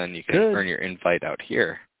 and then you can earn your invite out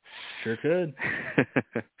here. Sure could.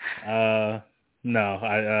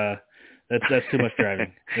 No, that's too much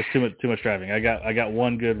driving. That's too much driving. I got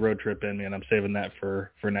one good road trip in me, and I'm saving that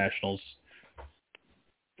for Nationals.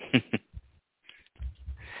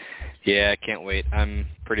 Yeah, I can't wait. I'm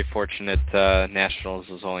pretty fortunate. Nationals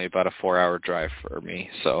is only about a 4-hour drive for me,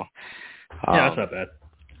 so yeah, that's not bad.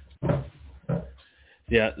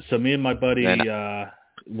 Yeah, so me and my buddy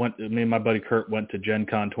Kurt went to Gen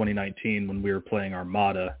Con 2019 when we were playing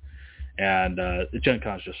Armada, and Gen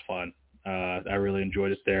Con's just fun. I really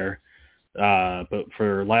enjoyed it there. But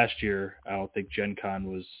for last year, I don't think Gen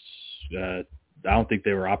Con was. I don't think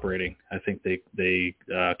they were operating. I think they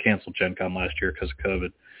canceled Gen Con last year because of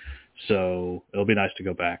COVID. So it'll be nice to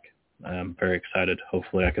go back. I'm very excited.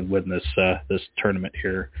 Hopefully I can win this tournament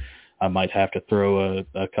here. I might have to throw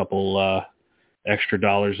a couple extra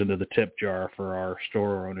dollars into the tip jar for our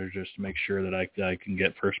store owner just to make sure that I can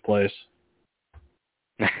get first place.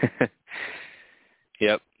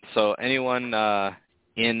 Yep. So anyone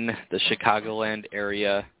in the Chicagoland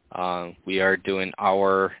area, we are doing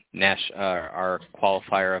our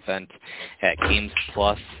qualifier event at Games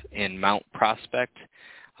Plus in Mount Prospect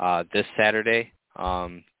this Saturday.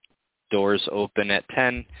 Doors open at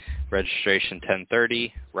 10, registration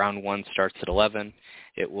 10:30. Round 1 starts at 11.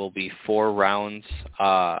 It will be 4 rounds,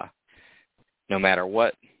 no matter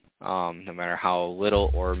what, no matter how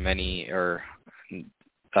little or many, or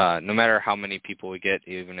no matter how many people we get,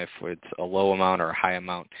 even if it's a low amount or a high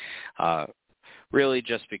amount. Really,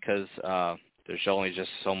 just because there's only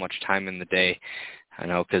just so much time in the day. I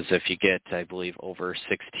know, because if you get, I believe, over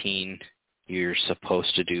 16, you're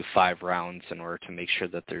supposed to do 5 rounds in order to make sure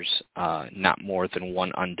that there's not more than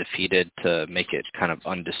one undefeated to make it kind of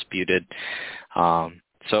undisputed.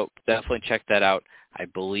 So definitely check that out. I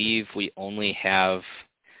believe we only have,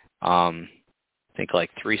 I think, like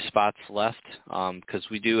 3 spots left, because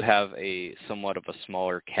we do have a somewhat of a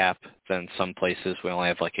smaller cap than some places. We only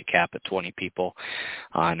have like a cap at 20 people,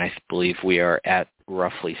 and I believe we are at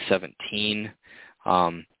roughly 17.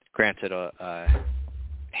 Granted, a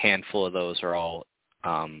handful of those are all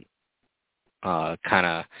kind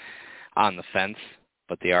of on the fence,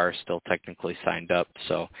 but they are still technically signed up.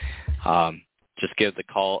 So just give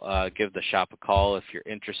the shop a call if you're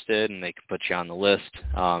interested, and they can put you on the list.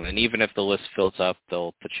 And even if the list fills up,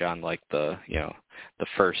 they'll put you on like the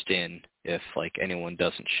first in if like anyone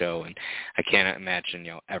doesn't show. And I can't imagine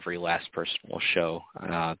every last person will show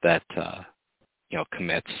that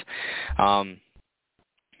commits.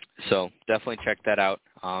 So definitely check that out.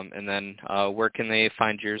 And then where can they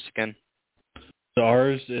find yours again? So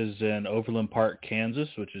ours is in Overland Park, Kansas,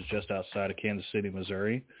 which is just outside of Kansas City,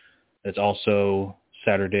 Missouri. It's also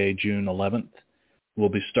Saturday, June 11th. We'll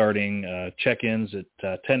be starting check-ins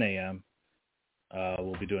at 10 a.m.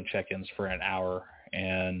 We'll be doing check-ins for an hour,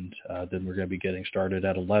 and then we're going to be getting started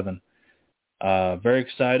at 11. Very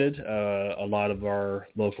excited. A lot of our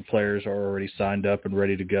local players are already signed up and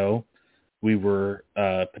ready to go. We were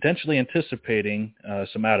potentially anticipating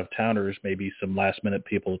some out-of-towners, maybe some last-minute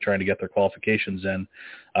people trying to get their qualifications in.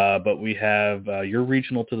 But we have your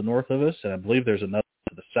regional to the north of us, and I believe there's another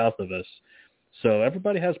to the south of us. So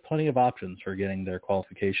everybody has plenty of options for getting their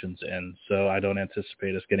qualifications in. So I don't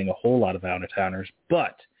anticipate us getting a whole lot of out-of-towners.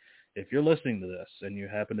 But if you're listening to this and you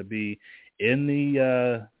happen to be in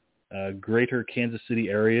the greater Kansas City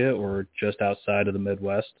area or just outside of the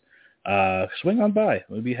Midwest, swing on by.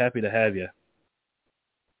 We'd be happy to have you.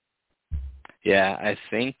 Yeah, I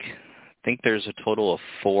think there's a total of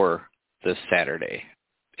 4 this Saturday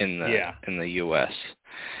in the U.S.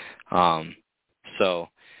 So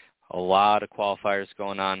a lot of qualifiers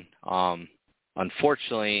going on.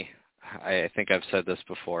 Unfortunately, I think I've said this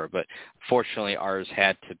before, but fortunately ours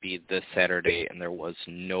had to be this Saturday, and there was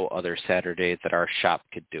no other Saturday that our shop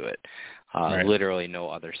could do it. Right. Literally no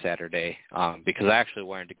other Saturday, because I actually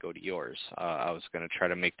wanted to go to yours. I was going to try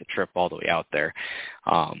to make the trip all the way out there.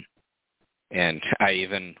 And I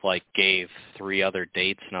even gave 3 other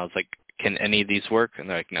dates, and I was like, can any of these work? And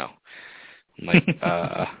they're like, no. I'm like,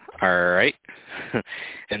 all right.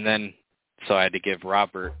 And then, so I had to give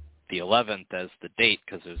Robert the 11th as the date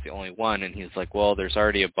because it was the only one. And he's like, well, there's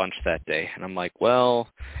already a bunch that day. And I'm like, well,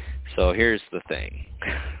 so here's the thing.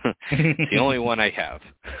 It's the only one I have.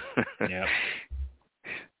 Yep.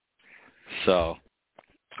 So,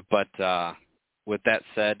 but with that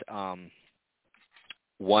said,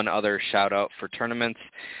 one other shout out for tournaments.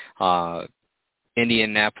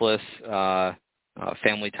 Indianapolis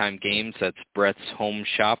Family Time Games, that's Brett's home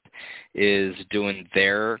shop, is doing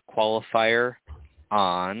their qualifier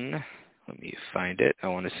on, let me find it. I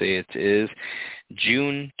want to say it is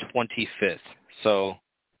June 25th. So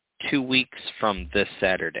 2 weeks from this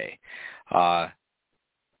Saturday. I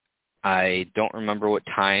don't remember what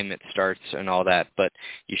time it starts and all that, but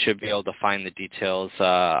you should be able to find the details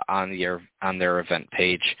on their event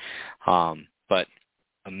page. But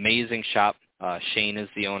amazing shop. Shane is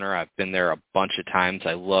the owner. I've been there a bunch of times.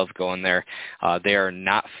 I love going there. They are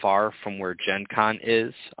not far from where Gen Con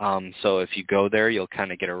is. So if you go there, you'll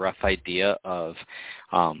kind of get a rough idea of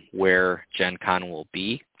where Gen Con will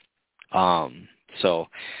be. So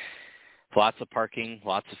lots of parking,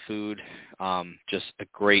 lots of food, just a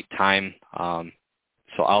great time.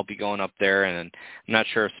 So I'll be going up there, and I'm not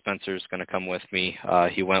sure if Spencer's going to come with me.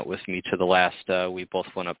 He went with me to the last. We both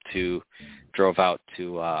drove out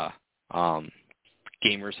to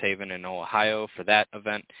Gamers Haven in Ohio for that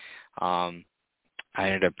event. I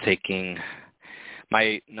ended up taking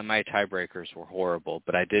my tiebreakers were horrible,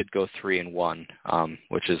 but I did go 3-1,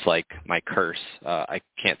 which is like my curse. I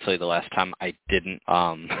can't tell you the last time I didn't.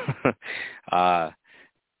 But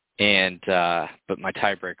my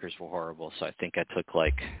tiebreakers were horrible, so I think I took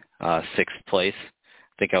 6th place.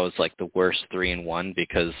 I think I was the worst 3-1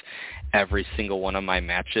 because every single one of my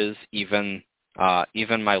matches, even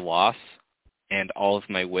my loss and all of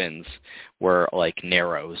my wins were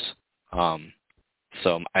narrows.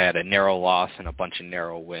 So I had a narrow loss and a bunch of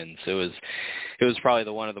narrow wins. It was probably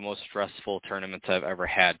one of the most stressful tournaments I've ever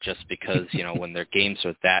had, just because, when their games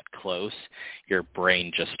are that close, your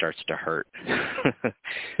brain just starts to hurt.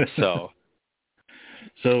 So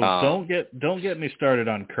don't get me started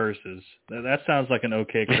on curses. That sounds like an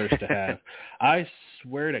okay curse to have. I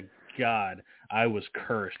swear to God, I was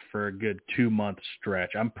cursed for a good 2-month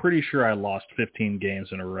stretch. I'm pretty sure I lost 15 games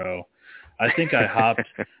in a row. I think I hopped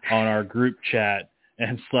on our group chat,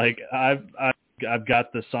 and it's like I've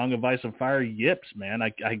got the Song of Ice and Fire yips, man.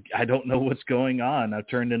 I don't know what's going on. I've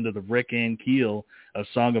turned into the Rick Ankiel of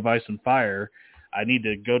Song of Ice and Fire. I need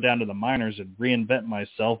to go down to the minors and reinvent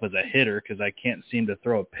myself as a hitter, because I can't seem to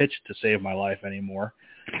throw a pitch to save my life anymore.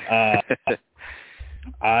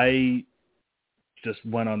 I just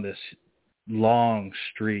went on this long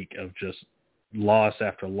streak of just loss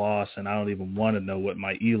after loss, and I don't even want to know what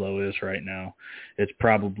my ELO is right now. It's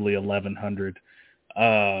probably 1100.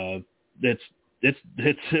 It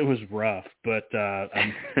was rough, but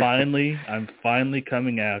I'm finally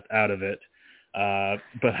coming out of it.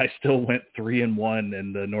 But I still went 3-1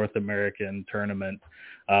 in the North American tournament,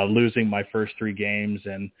 losing my first 3 games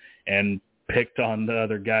and picked on the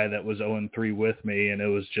other guy that was 0-3 with me, and it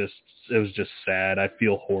was just sad. I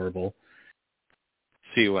feel horrible.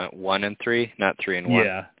 So you went 1-3, not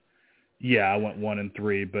 3-1. Yeah, I went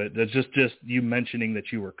 1-3, but it's just you mentioning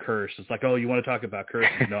that you were cursed. It's like, oh, you want to talk about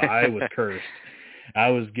curses? No, I was cursed. I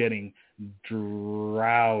was getting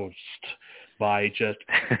droused by just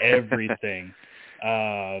everything.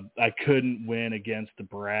 I couldn't win against the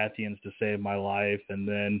Baratheons to save my life, and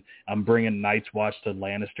then I'm bringing Night's Watch to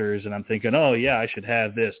Lannisters, and I'm thinking, oh yeah, I should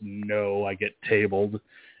have this. No, I get tabled,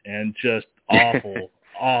 and just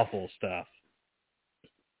awful stuff.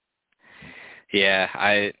 Yeah,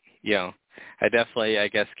 I definitely, I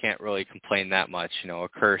guess, can't really complain that much. A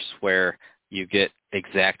curse where you get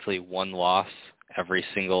exactly 1 loss every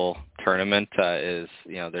single tournament is,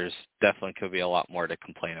 there's definitely could be a lot more to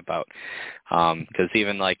complain about. Because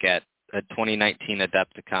even like at a 2019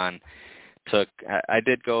 Adepticon, I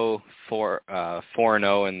did go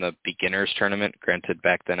 4-0 in the beginners tournament. Granted,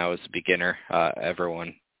 back then I was a beginner.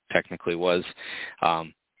 Everyone technically was.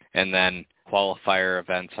 And then qualifier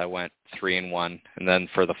events, I went 3-1. And then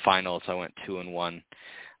for the finals, I went 2-1.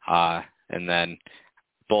 And then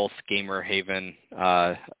both Gamer Haven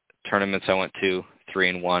tournaments I went to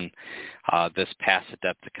 3-1. This past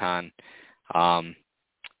Adepticon,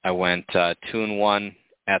 I went 2-1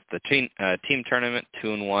 at the team tournament,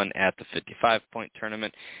 2-1 at the 55-point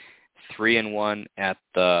tournament, 3-1 at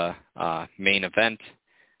the main event,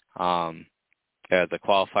 the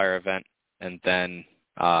qualifier event, and then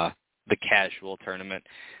the casual tournament.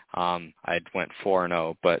 I went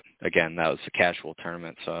 4-0, but again, that was the casual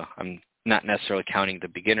tournament, so I'm not necessarily counting the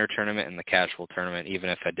beginner tournament and the casual tournament, even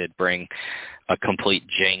if I did bring a complete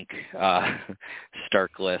jank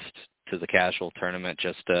Stark list to the casual tournament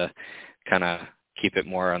just to kind of keep it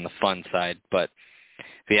more on the fun side. But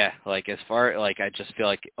yeah, like as far, like I just feel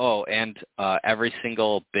like, and every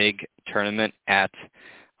single big tournament at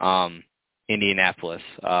Indianapolis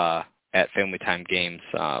at Family Time Games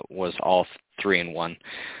was all 3-1.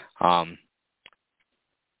 And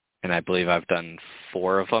I believe I've done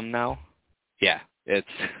 4 of them now. Yeah, it's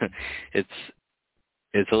a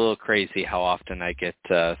little crazy how often I get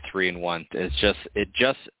 3-1. It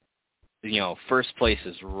just first place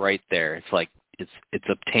is right there. It's like it's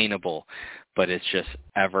obtainable, but it's just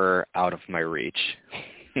ever out of my reach.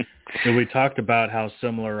 So we talked about how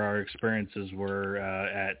similar our experiences were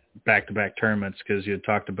at back-to-back tournaments, because you had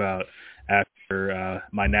talked about after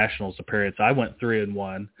my nationals appearance, I went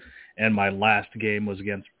 3-1, and my last game was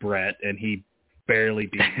against Brett, and he barely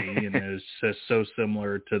beat me, and it was just so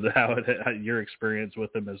similar to how your experience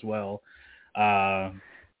with him as well.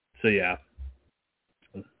 So yeah,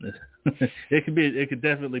 it could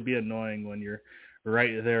definitely be annoying when you're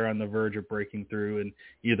right there on the verge of breaking through and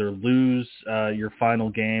either lose your final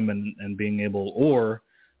game and being able, or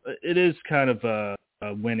it is kind of a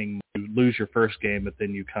winning. You lose your first game, but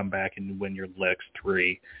then you come back and win your next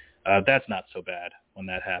 3. That's not so bad when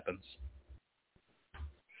that happens.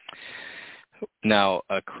 Now,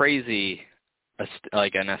 a crazy,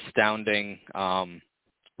 like an astounding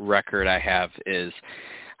record I have is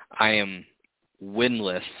I am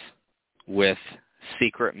winless with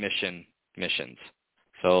secret missions.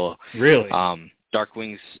 So really, Dark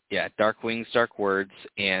Wings, Dark Words,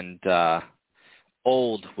 and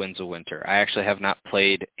old Winds of Winter. I actually have not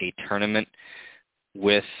played a tournament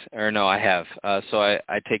with, or no, I have. So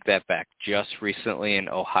I take that back. Just recently in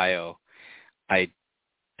Ohio,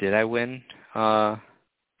 did I win?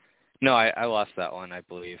 No, I lost that one, I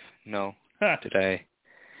believe. No, did I?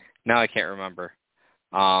 No, I can't remember.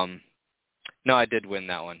 No, I did win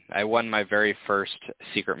that one. I won my very first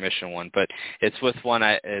secret mission one, but it's with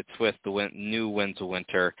the new Winds of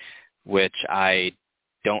Winter, which I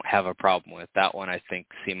don't have a problem with. That one, I think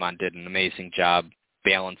Simon did an amazing job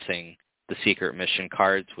balancing the secret mission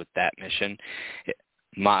cards with that mission.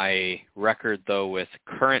 My record, though, with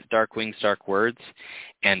current Dark Wings, Dark Words,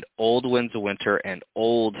 and old Winds of Winter and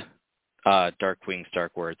old Dark Wings,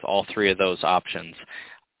 Dark Words, all three of those options,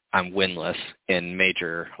 I'm winless in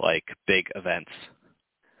major, big events.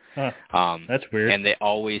 Huh. That's weird. And it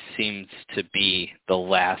always seems to be the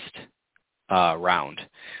last round,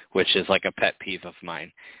 which is like a pet peeve of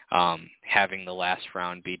mine. Having the last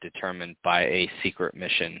round be determined by a secret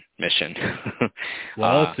mission.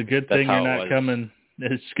 Well, it's a good thing you're not coming.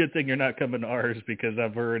 It's a good thing you're not coming to ours, because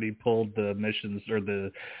I've already pulled the missions or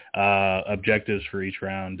the objectives for each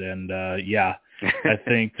round, and I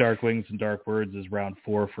think Dark Wings and Dark Words is round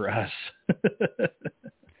 4 for us.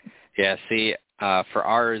 Yeah, see, for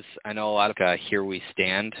ours, I know a lot of Here We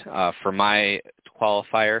Stand. For my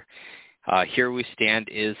qualifier, Here We Stand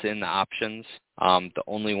is in the options. The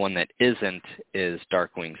only one that isn't is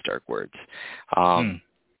Dark Wings, Dark Words.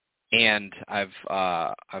 And I've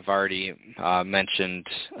already mentioned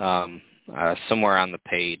somewhere on the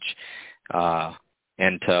page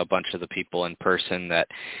and to a bunch of the people in person that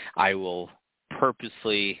I will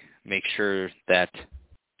purposely make sure that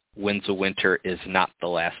Winds of Winter is not the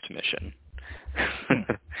last mission.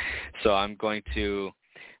 So I'm going to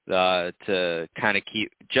kind of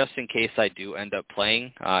keep, just in case I do end up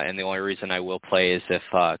playing, and the only reason I will play is if,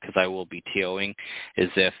 because I will be TOing, is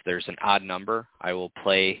if there's an odd number, I will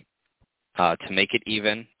play to make it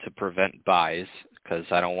even, to prevent buys, because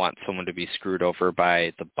I don't want someone to be screwed over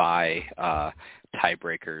by the buy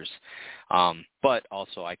tiebreakers. But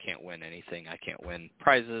also I can't win anything. I can't win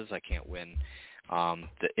prizes. I can't win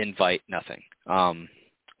the invite, nothing.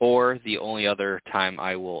 Or the only other time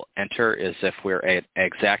I will enter is if we're at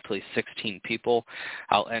exactly 16 people.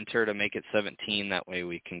 I'll enter to make it 17. That way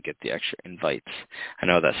we can get the extra invites. I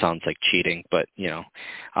know that sounds like cheating, but,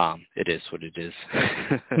 it is what it is.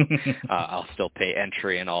 I'll still pay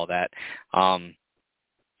entry and all that.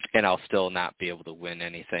 And I'll still not be able to win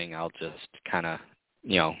anything. I'll just kind of,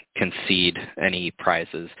 concede any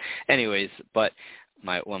prizes. Anyways, but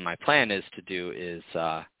what my plan is to do is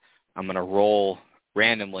I'm going to roll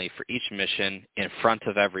randomly for each mission in front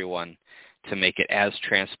of everyone to make it as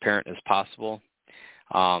transparent as possible.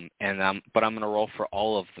 But I'm going to roll for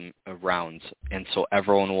all of the rounds, and so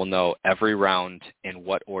everyone will know every round in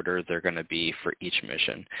what order they're going to be for each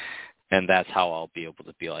mission. And that's how I'll be able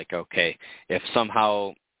to be like, okay, if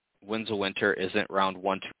somehow Winds of Winter isn't round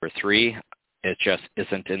 1, 2, or 3, it just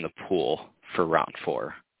isn't in the pool for round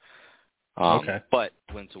 4. Okay. But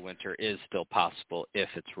Winds of Winter is still possible if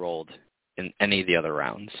it's rolled in any of the other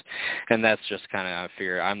rounds. And that's just kind of, I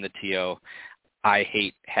figure I'm the TO. I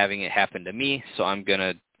hate having it happen to me, so I'm going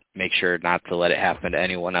to make sure not to let it happen to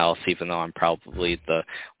anyone else, even though I'm probably the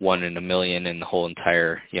 1 in a million in the whole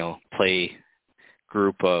entire, play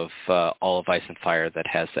group of all of Ice and Fire that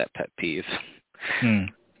has that pet peeve.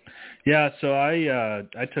 Yeah, so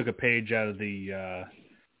I took a page out of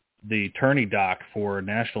the tourney doc for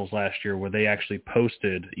Nationals last year, where they actually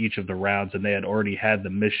posted each of the rounds, and they had already had the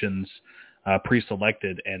missions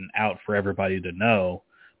pre-selected and out for everybody to know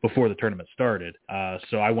before the tournament started.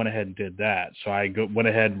 So I went ahead and did that. So I went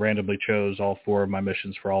ahead and randomly chose all 4 of my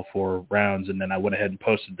missions for all 4 rounds, and then I went ahead and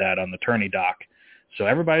posted that on the tourney doc. So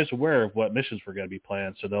everybody's aware of what missions we're going to be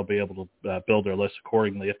playing, so they'll be able to build their list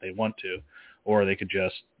accordingly if they want to, or they could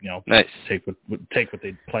just, nice. take what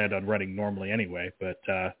they planned on running normally anyway. But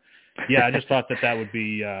yeah, I just thought that would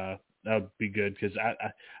be good, because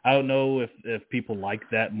I don't know if people like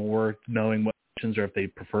that more, knowing what missions, or if they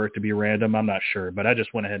prefer it to be random. I'm not sure, but I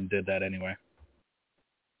just went ahead and did that anyway.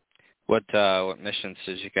 What missions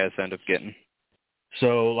did you guys end up getting?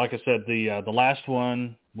 So, like I said, the last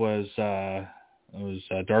one was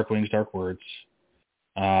Dark Wings, Dark Words.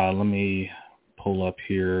 Let me pull up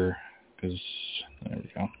here, because there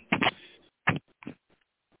we go.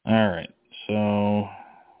 All right, so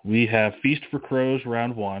we have Feast for Crows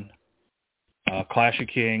round 1, Clash of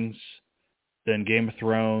Kings, then Game of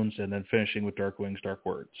Thrones, and then finishing with Dark Wings, Dark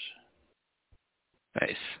Words.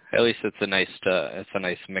 Nice. At least it's a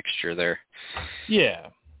nice mixture there. Yeah.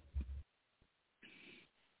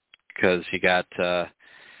 Because you got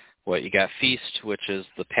you got Feast, which is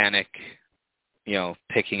the panic,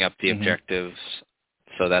 picking up the objectives.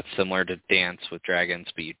 So that's similar to Dance with dragons,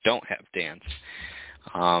 but you don't have Dance.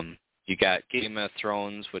 You got Game of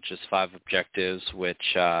Thrones, which is 5 objectives, which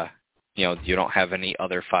you don't have any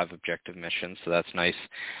other 5 objective missions, so that's nice.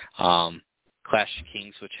 Clash of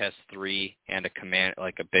Kings, which has 3 and a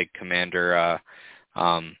big commander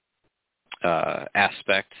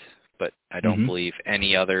aspect, but I don't believe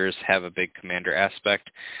any others have a big commander aspect.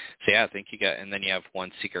 So yeah, I think and then you have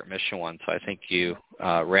 1 secret mission one. So I think you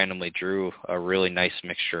randomly drew a really nice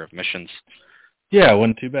mixture of missions. Yeah, it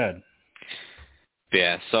wasn't too bad.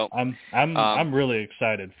 Yeah, so I'm really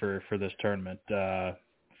excited for this tournament.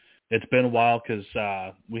 It's been a while because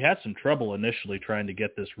we had some trouble initially trying to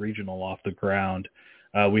get this regional off the ground.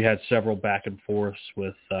 We had several back and forths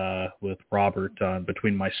with Robert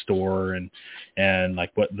between my store and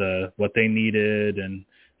like what they needed, and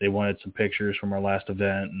they wanted some pictures from our last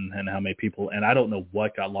event and how many people. And I don't know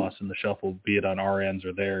what got lost in the shuffle, be it on our ends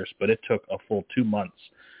or theirs, but it took a full 2 months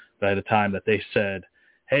by the time that they said,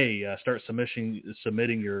 hey, start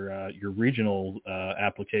submitting your regional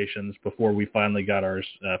applications before we finally got ours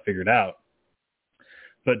figured out.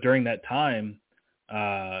 But during that time,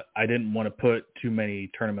 I didn't want to put too many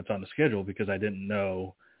tournaments on the schedule because I didn't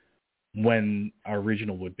know when our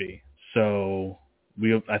regional would be. So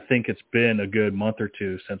I think it's been a good month or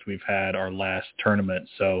 2 since we've had our last tournament.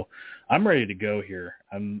 So I'm ready to go here.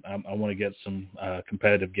 I want to get some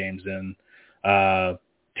competitive games in.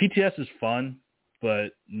 TTS is fun,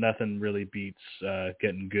 but nothing really beats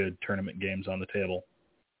getting good tournament games on the table.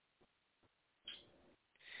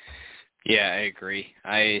 Yeah, I agree.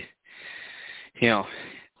 As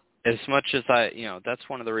much as that's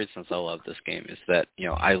one of the reasons I love this game is that,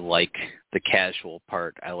 I like the casual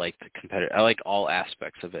part. I like the competitive. I like all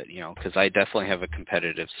aspects of it, because I definitely have a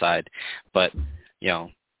competitive side. But,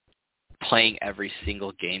 playing every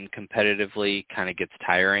single game competitively kind of gets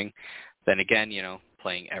tiring. Then again,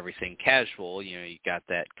 playing everything casual, you got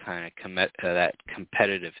that kind of that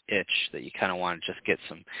competitive itch that you kind of want to just get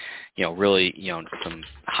some, really, some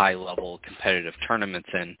high level competitive tournaments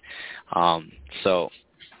in. I've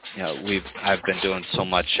been doing so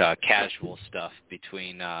much casual stuff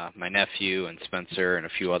between my nephew and Spencer and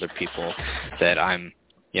a few other people that I'm,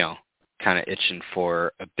 kind of itching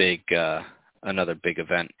for another big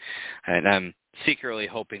event. And I'm secretly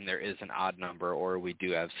hoping there is an odd number or we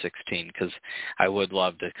do have 16 because I would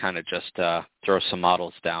love to kind of just throw some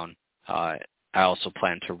models down. I also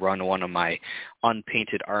plan to run one of my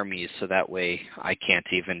unpainted armies so that way I can't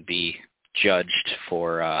even be judged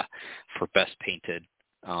for best painted,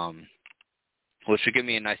 which would give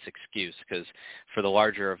me a nice excuse because for the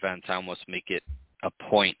larger events I almost make it a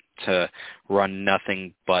point to run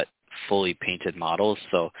nothing but fully painted models.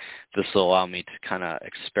 So this will allow me to kind of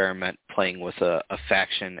experiment playing with a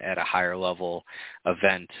faction at a higher level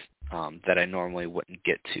event that I normally wouldn't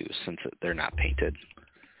get to since they're not painted.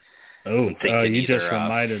 Oh, you just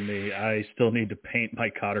reminded me. I still need to paint my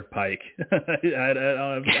Cotter Pike. I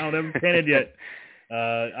don't have it painted yet.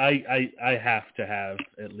 I have to have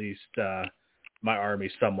at least my army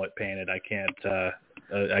somewhat painted. I can't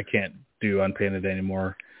do unpainted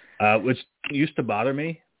anymore, which used to bother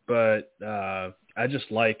me. But I just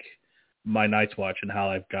like my Night's Watch and how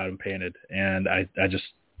I've got them painted, and I just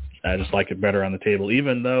like it better on the table.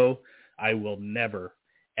 Even though I will never,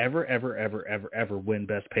 ever win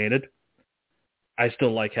best painted, I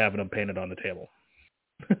still like having them painted on the table.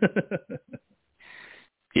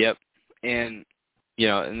 Yep, and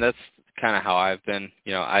and that's kind of how I've been.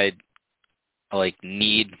 I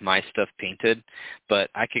need my stuff painted, but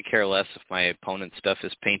I could care less if my opponent's stuff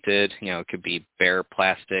is painted. It could be bare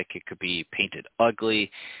plastic, it could be painted ugly.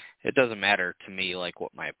 It doesn't matter to me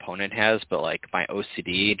what my opponent has, but my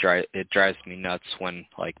OCD it drives me nuts when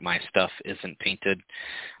my stuff isn't painted,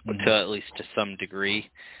 to at least to some degree.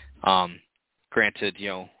 Granted,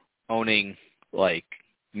 owning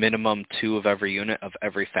minimum 2 of every unit of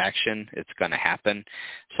every faction, it's going to happen.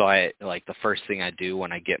 So I the first thing I do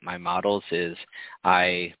when I get my models is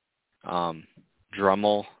I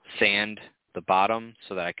Dremel sand the bottom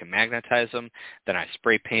so that I can magnetize them. Then I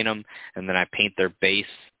spray paint them, and then I paint their base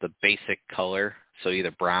the basic color, so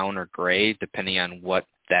either brown or gray, depending on what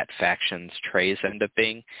that faction's trays end up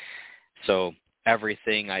being. So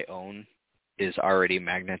everything I own is already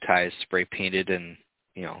magnetized, spray painted, and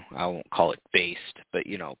I won't call it based, but,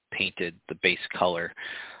 painted the base color.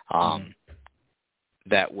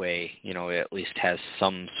 That way, it at least has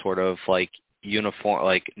some sort of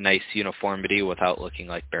uniform, nice uniformity without looking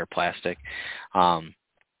like bare plastic.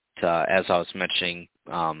 As I was mentioning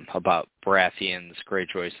about Baratheons,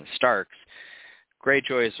 Greyjoys, and Starks,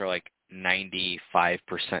 Greyjoys are 95%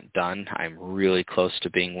 done. I'm really close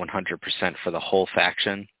to being 100% for the whole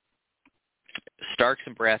faction. Starks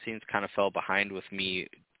and Baratheons kind of fell behind with me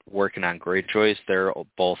working on Greyjoys. They're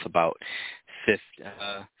both about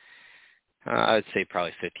I would say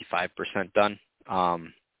probably 55% done.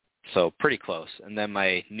 So pretty close. And then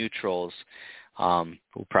my neutrals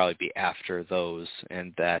will probably be after those,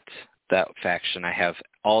 and that faction I have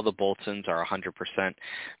all the Boltons are 100%,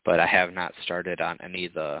 but I have not started on any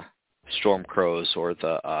of the Stormcrows or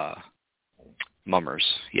the Mummers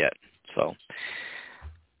yet. So,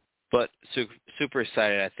 but super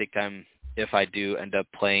excited. I think if I do end up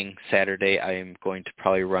playing Saturday, I am going to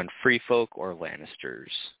probably run Free Folk or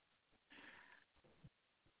Lannisters.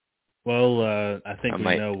 Well, I think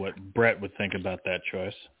we know what Brett would think about that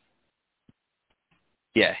choice.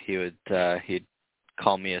 Yeah, he'd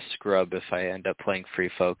call me a scrub if I end up playing Free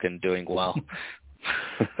Folk and doing well.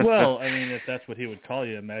 Well, I mean, if that's what he would call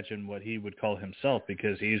you, imagine what he would call himself,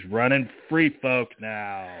 because he's running Free Folk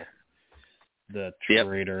now. The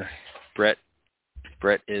traitor. Yep.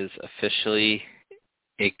 Brett is officially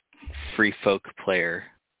a Free Folk player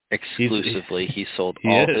exclusively. He sold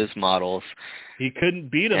all his models. He couldn't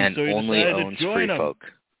beat him, and so he only decided owns to join Free him. Folk.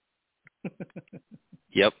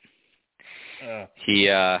 Yep. He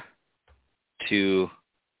to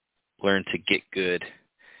learn to get good.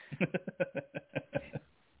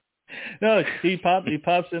 No, he pops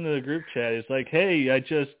into the group chat. He's like, "Hey, I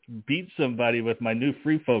just beat somebody with my new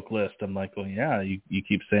Free Folk list." I'm like, "Well, yeah, you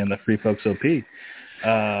keep saying the Free Folk's OP."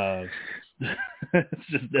 It's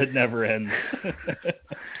just that never ends.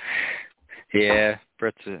 Yeah,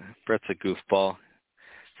 Brett's a goofball.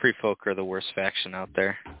 Free Folk are the worst faction out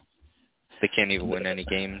there. They can't even win any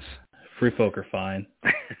games. Free Folk are fine.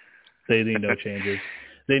 They need no changes.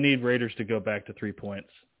 They need Raiders to go back to 3 points.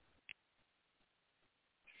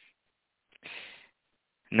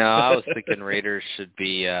 No, I was thinking Raiders should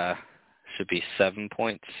be 7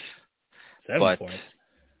 points. 7 points.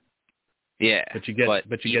 Yeah, but you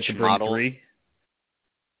get to bring model, 3.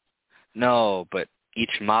 No, but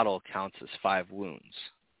each model counts as 5 wounds.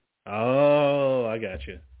 Oh, I got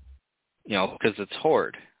you. You know, because it's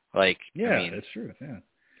Horde. Like, yeah, I mean, that's true. Yeah,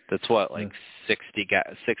 that's what, like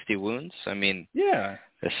 60 wounds. I mean, yeah,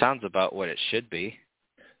 it sounds about what it should be.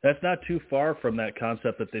 That's not too far from that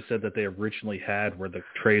concept that they said that they originally had, where the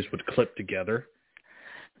trays would clip together.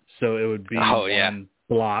 So it would be one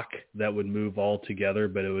block that would move all together,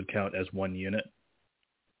 but it would count as one unit.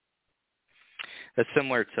 It's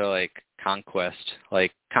similar to like Conquest.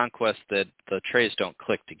 Like Conquest, the trays don't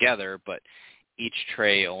click together, but each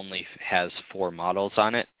tray only has 4 models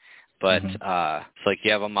on it. But it's like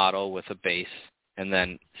you have a model with a base, and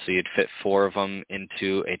then so you'd fit 4 of them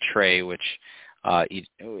into a tray, which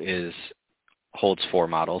holds 4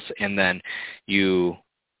 models, and then you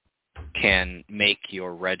can make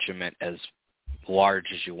your regiment as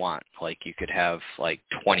large as you want. Like you could have like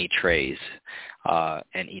 20 trays,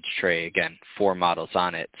 and each tray, again, 4 models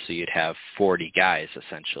on it, so you'd have 40 guys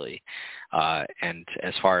essentially. And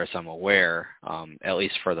as far as I'm aware, at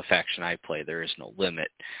least for the faction I play, there is no limit.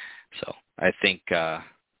 So I think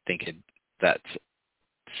that's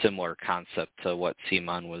similar concept to what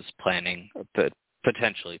CMON was planning, but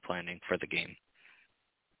potentially planning for the game.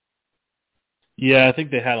 Yeah, I think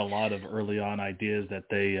they had a lot of early on ideas that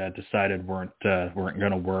they decided weren't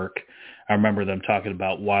going to work. I remember them talking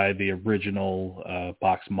about why the original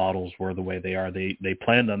box models were the way they are. They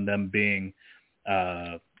planned on them being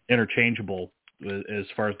interchangeable as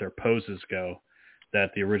far as their poses go,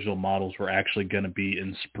 that the original models were actually going to be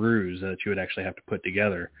in sprues that you would actually have to put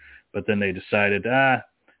together. But then they decided,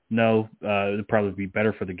 no, it would probably be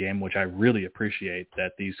better for the game, which I really appreciate,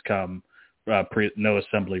 that these come no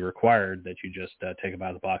assembly required, that you just take them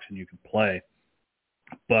out of the box and you can play.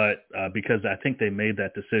 But because I think they made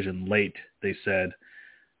that decision late, they said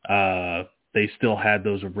they still had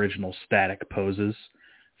those original static poses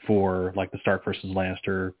for like the Stark versus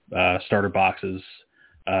Lannister starter boxes.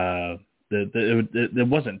 It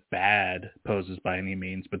wasn't bad poses by any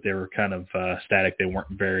means, but they were kind of static. They weren't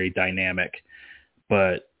very dynamic.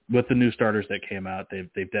 But with the new starters that came out,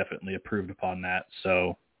 they've definitely improved upon that.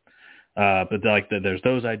 So, but like there's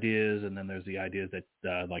those ideas, and then there's the ideas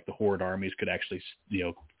that like the Horde armies could actually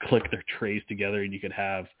click their trays together, and you could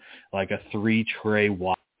have like a 3 tray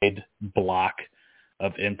wide block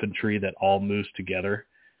of infantry that all moves together.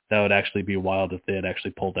 That would actually be wild if they had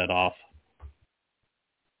actually pulled that off.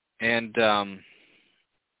 And I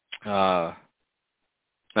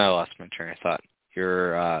lost my train of thought.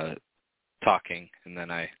 You're talking, and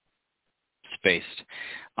then I spaced.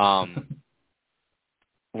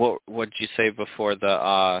 What did you say before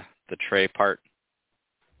the tray part?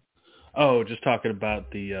 Oh, just talking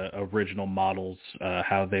about the original models,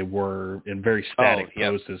 how they were in very static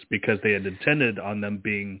poses, because they had intended on them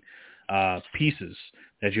being pieces.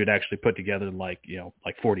 that you would actually put together like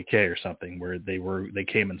 40K or something, where they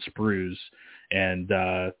came in sprues, and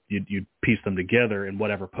you'd piece them together in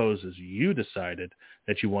whatever poses you decided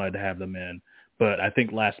that you wanted to have them in. But I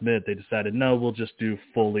think last minute they decided, no, we'll just do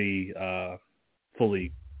fully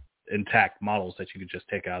intact models that you could just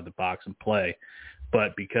take out of the box and play.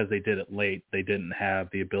 But because they did it late, they didn't have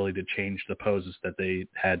the ability to change the poses that they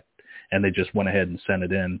had, and they just went ahead and sent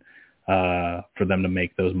it in for them to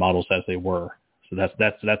make those models as they were. So that's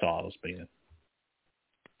all I was being.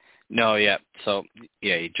 No, yeah. So,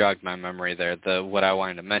 yeah, you jogged my memory there. What I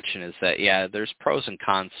wanted to mention is that, yeah, there's pros and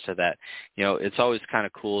cons to that. It's always kind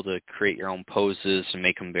of cool to create your own poses and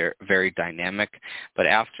make them very, very dynamic. But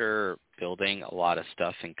after building a lot of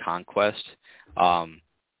stuff in Conquest,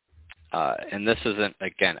 and this isn't,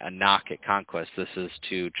 again, a knock at Conquest. This is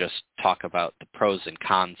to just talk about the pros and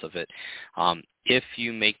cons of it. If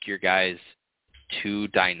you make your guys too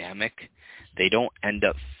dynamic, they don't end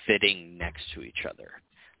up fitting next to each other.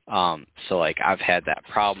 So like I've had that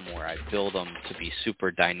problem where I build them to be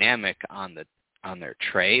super dynamic on their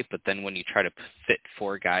tray, but then when you try to fit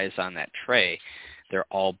 4 guys on that tray, they're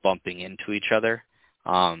all bumping into each other.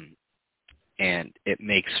 And it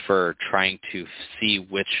makes for trying to see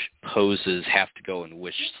which poses have to go in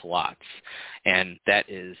which slots. And that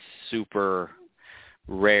is super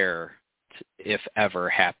rare, if ever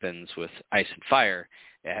happens with Ice and Fire.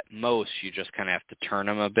 At most, you just kind of have to turn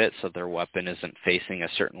them a bit so their weapon isn't facing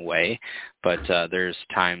a certain way. But there's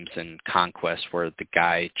times in Conquest where the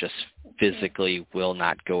guy just physically will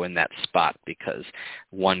not go in that spot because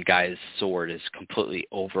one guy's sword is completely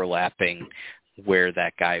overlapping where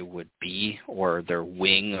that guy would be, or their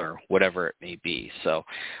wing, or whatever it may be. So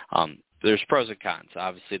there's pros and cons.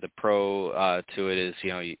 Obviously, the pro to it is,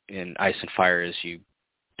 in Ice and Fire is you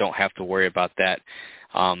don't have to worry about that.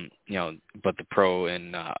 But the pro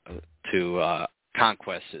to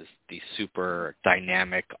Conquest is the super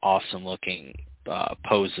dynamic, awesome looking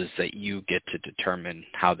poses that you get to determine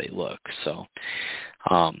how they look. So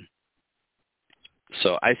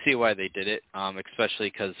I see why they did it, especially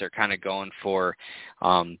because they're kind of going for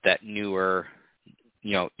that newer,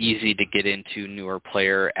 easy to get into, newer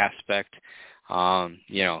player aspect.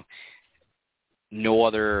 No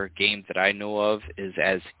other game that I know of is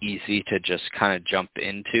as easy to just kind of jump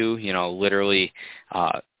into. Literally,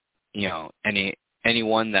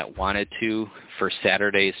 anyone that wanted to for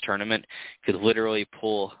Saturday's tournament could literally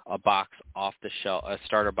pull a box off the shelf, a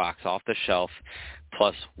starter box off the shelf,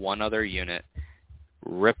 plus one other unit,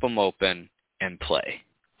 rip them open, and play.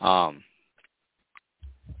 Now,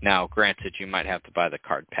 granted, you might have to buy the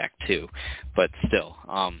card pack too, but still,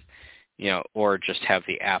 or just have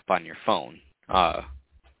the app on your phone. Now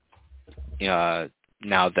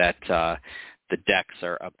that the decks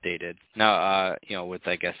are updated. Now, with,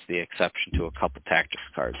 I guess, the exception to a couple tactics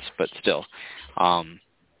cards, but still, I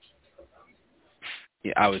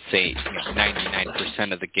would say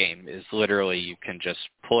 99% of the game is literally you can just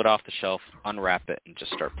pull it off the shelf, unwrap it, and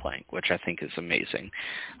just start playing, which I think is amazing.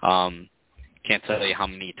 Can't tell you how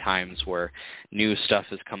many times where new stuff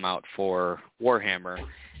has come out for Warhammer,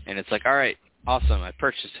 and it's like, all right, awesome, I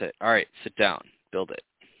purchased it. All right, sit down, build it.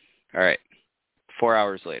 All right, 4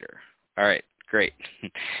 hours later. All right, great.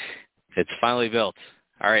 It's finally built.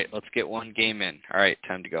 All right, let's get one game in. All right,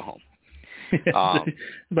 time to go home.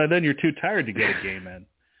 By then you're too tired to get a game in.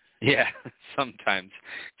 Yeah, sometimes,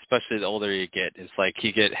 especially the older you get, it's like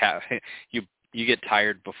you get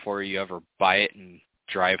tired before you ever buy it and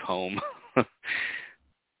drive home.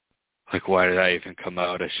 Like, why did I even come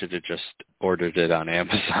out? I should have just ordered it on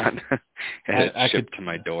Amazon and it shipped to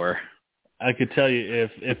my door. I could tell you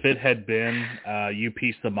if it had been you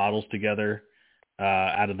piece the models together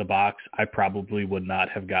out of the box, I probably would not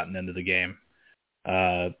have gotten into the game.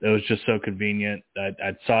 It was just so convenient.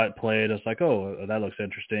 I saw it played. I was like, oh, that looks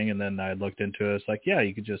interesting. And then I looked into it. It's like, yeah,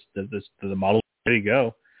 you could just, the model, there you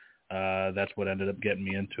go. That's what ended up getting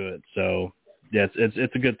me into it. So, yeah,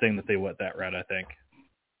 it's a good thing that they went that route, I think.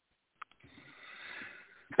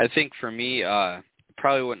 I think for me, it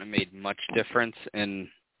probably wouldn't have made much difference in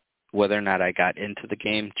whether or not I got into the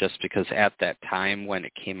game, just because at that time when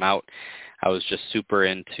it came out, I was just super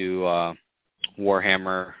into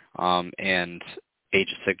Warhammer and Age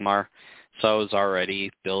of Sigmar. So I was already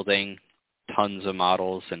building tons of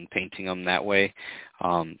models and painting them that way.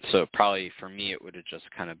 So probably for me, it would have just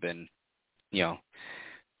kind of been,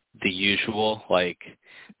 the usual, like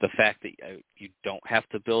the fact that you don't have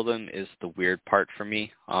to build them is the weird part for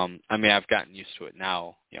me. I mean, I've gotten used to it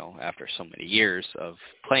now, after so many years of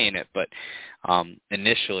playing it, but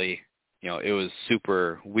initially it was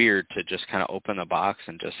super weird to just kind of open the box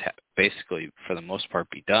and just basically, for the most part,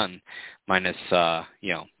 be done, minus,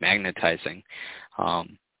 magnetizing.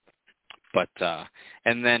 And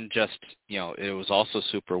then just, it was also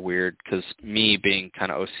super weird because me being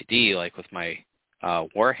kind of OCD, like with my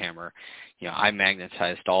Warhammer, I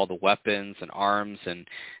magnetized all the weapons and arms and,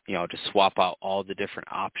 to swap out all the different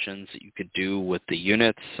options that you could do with the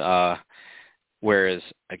units. Whereas,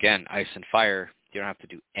 again, Ice and Fire, you don't have to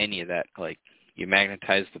do any of that. Like, you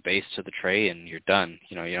magnetize the base to the tray and you're done.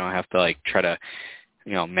 You don't have to, like, try to,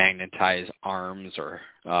 magnetize arms or,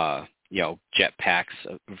 jetpacks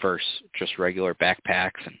versus just regular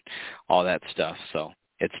backpacks and all that stuff. So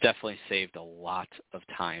it's definitely saved a lot of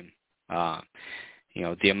time.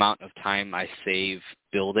 The amount of time I save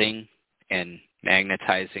building and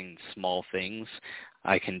magnetizing small things,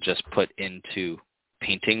 I can just put into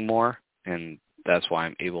painting more, and that's why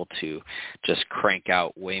I'm able to just crank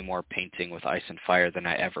out way more painting with Ice and Fire than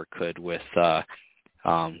I ever could with 40K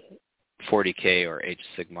or Age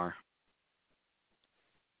of Sigmar.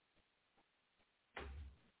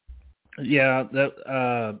 Yeah,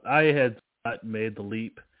 that I had not made the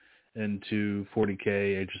leap into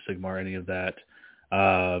 40K, Age of Sigmar, any of that.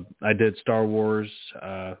 I did Star Wars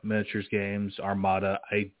miniatures games, Armada.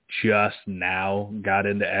 I just now got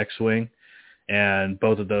into X-Wing, and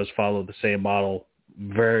both of those follow the same model.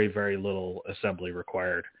 Very, very little assembly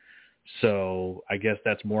required. So I guess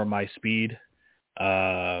that's more my speed.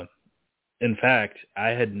 In fact, I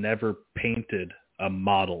had never painted a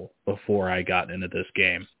model before I got into this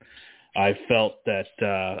game. I felt that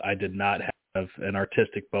I did not have an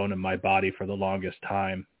artistic bone in my body for the longest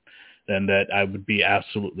time, and that I would be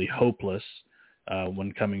absolutely hopeless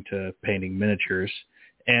when coming to painting miniatures.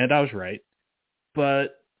 And I was right.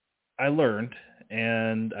 But I learned,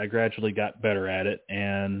 and I gradually got better at it,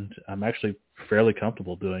 and I'm actually fairly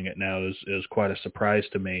comfortable doing it now. It was quite a surprise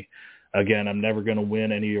to me. Again, I'm never going to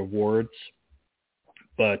win any awards,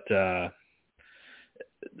 but I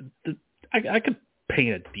could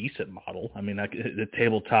paint a decent model. I mean, the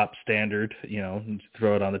tabletop standard,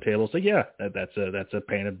 throw it on the table. So yeah, that's a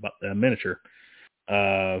painted miniature.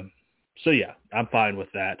 So yeah, I'm fine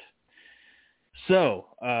with that. So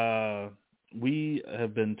we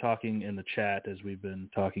have been talking in the chat as we've been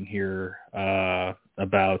talking here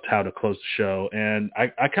about how to close the show, and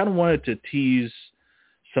I kind of wanted to tease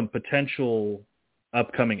some potential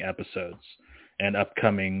upcoming episodes and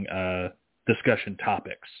upcoming discussion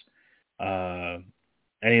topics.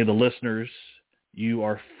 Any of the listeners, you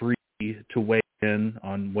are free to weigh in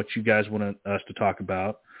on what you guys want us to talk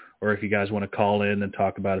about, or if you guys want to call in and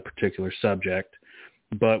talk about a particular subject.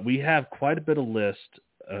 But we have quite a list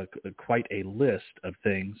of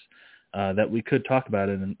things that we could talk about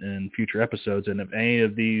in future episodes. And if any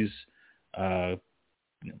of these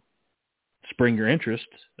spring your interest,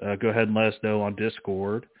 go ahead and let us know on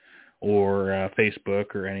Discord or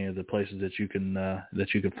Facebook or any of the places that you can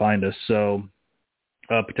find us. So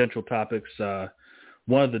potential topics.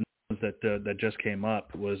 One of the ones that just came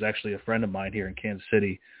up was actually a friend of mine here in Kansas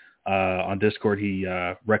City. On Discord, he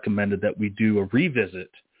recommended that we do a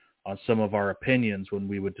revisit on some of our opinions when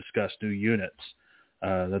we would discuss new units.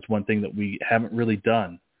 That's one thing that we haven't really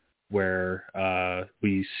done, where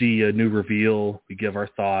we see a new reveal, we give our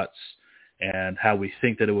thoughts and how we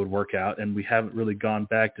think that it would work out, and we haven't really gone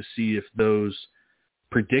back to see if those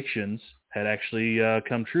predictions had actually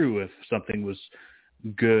come true, if something was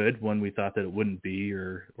good when we thought that it wouldn't be,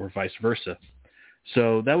 or vice versa.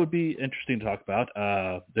 So that would be interesting to talk about.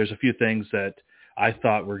 There's a few things that I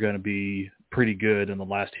thought were going to be pretty good in the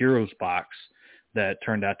last Heroes box that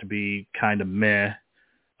turned out to be kind of meh.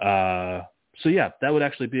 So yeah, that would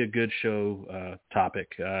actually be a good show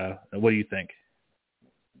topic. What do you think?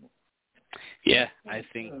 Yeah, I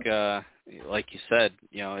think, like you said,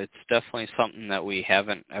 it's definitely something that we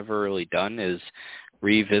haven't ever really done, is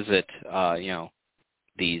revisit,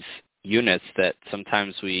 these units that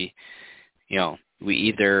sometimes we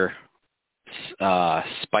either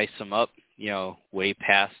spice them up, way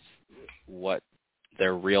past what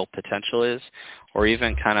their real potential is, or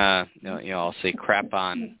even kind of, I'll say crap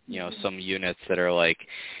on, some units that are like,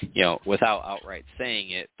 without outright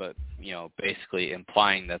saying it, but, basically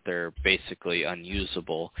implying that they're basically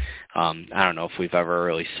unusable. I don't know if we've ever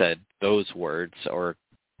really said those words or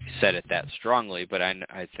said it that strongly, but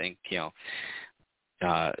I think,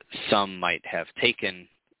 some might have taken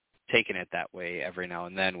it that way every now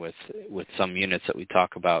and then with some units that we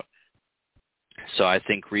talk about. So I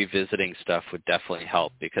think revisiting stuff would definitely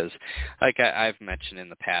help, because like I've mentioned in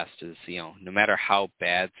the past is, no matter how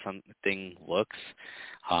bad something looks,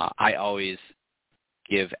 I always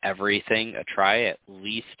give everything a try at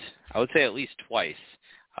least, I would say at least twice.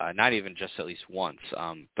 Not even just at least once,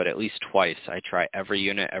 but at least twice. I try every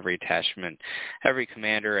unit, every attachment, every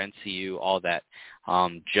commander, NCU, all that,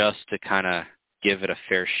 just to kind of give it a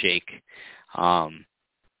fair shake,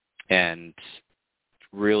 and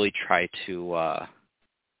really try to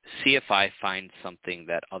see if I find something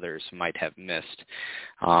that others might have missed.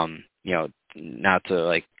 Not to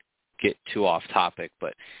like get too off topic,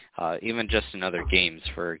 but even just in other games,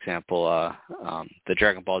 for example, the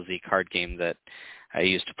Dragon Ball Z card game that I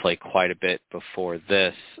used to play quite a bit before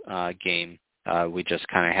this game, we just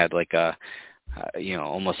kind of had like a,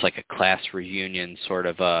 almost like a class reunion sort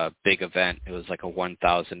of a big event. It was like a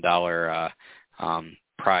 $1,000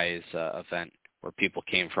 prize event where people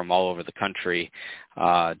came from all over the country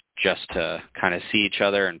just to kind of see each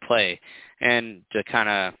other and play. And to kind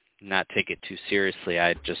of not take it too seriously,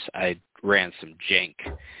 I ran some jank,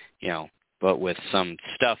 but with some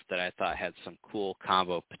stuff that I thought had some cool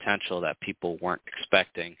combo potential that people weren't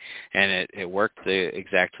expecting. And it worked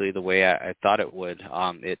exactly the way I thought it would.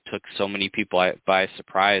 It took so many people by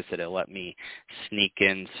surprise that it let me sneak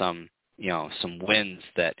in some wins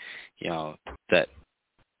that, that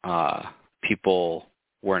people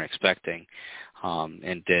weren't expecting,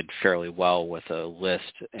 and did fairly well with a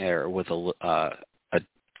list or with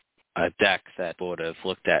a deck that would have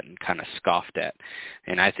looked at and kind of scoffed at.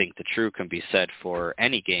 And I think the true can be said for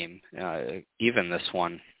any game, even this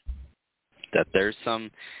one, that there's some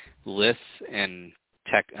lists and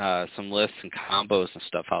some lists and combos and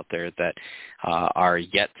stuff out there that are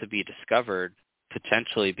yet to be discovered,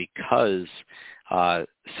 potentially because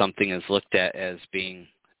something is looked at as being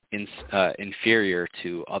inferior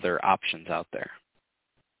to other options out there.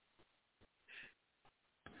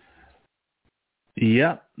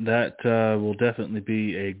 Yeah, that will definitely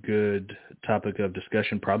be a good topic of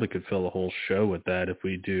discussion. Probably could fill a whole show with that if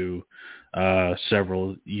we do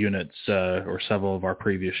several units or several of our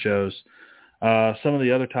previous shows. Some of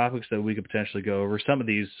the other topics that we could potentially go over, some of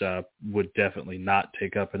these would definitely not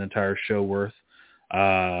take up an entire show worth.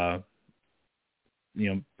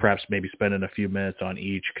 Perhaps maybe spending a few minutes on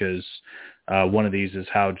each, because one of these is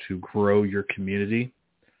how to grow your community.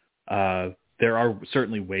 There are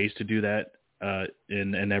certainly ways to do that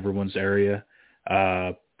in everyone's area,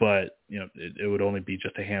 but it would only be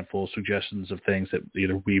just a handful of suggestions of things that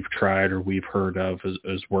either we've tried or we've heard of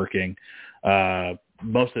as working.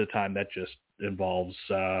 Most of the time that just involves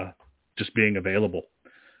just being available,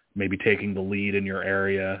 maybe taking the lead in your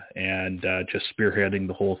area and just spearheading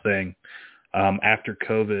the whole thing. After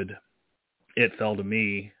COVID, it fell to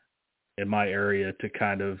me in my area to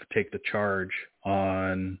kind of take the charge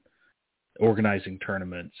on organizing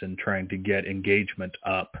tournaments and trying to get engagement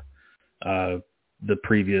up. The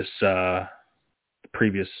previous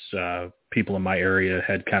people in my area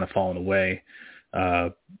had kind of fallen away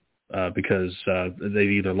because they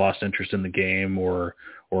either lost interest in the game or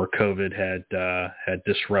COVID had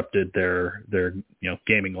disrupted their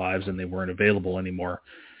gaming lives and they weren't available anymore.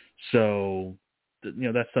 So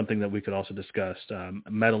that's something that we could also discuss.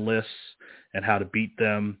 Meta lists and how to beat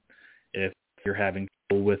them. If you're having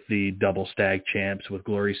trouble with the double stag champs with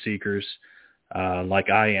Glory Seekers,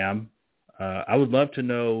 like I am, I would love to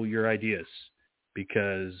know your ideas,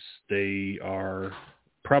 because they are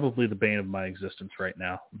probably the bane of my existence right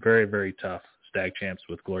now. Very, very tough stag champs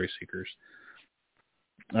with Glory Seekers.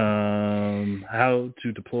 How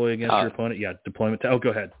to deploy against your opponent? Yeah, deployment. Oh,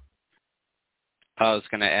 go ahead. I was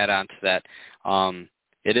going to add on to that.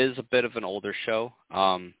 It is a bit of an older show,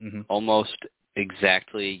 almost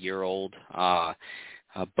exactly a year old.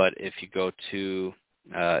 But if you go to,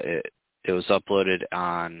 it was uploaded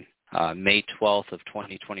on May 12th of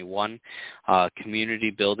 2021,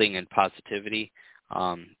 Community Building and Positivity.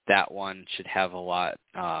 That one should have a lot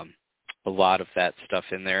of that stuff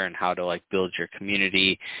in there, and how to like build your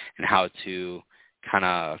community and how to kind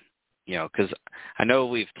of, because I know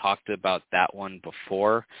we've talked about that one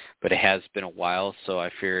before, but it has been a while, so I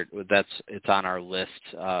figured it's on our list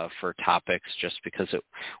for topics, just because it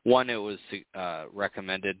was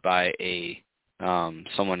recommended by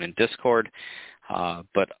someone in Discord,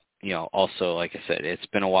 but also, like I said, it's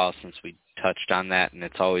been a while since we touched on that, and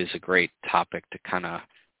it's always a great topic to kind of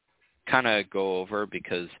go over,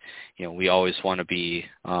 because we always want to be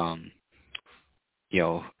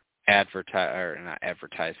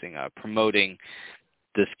promoting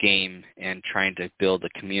this game and trying to build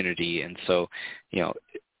a community. And so,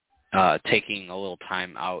 taking a little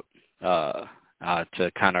time out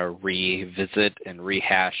to kind of revisit and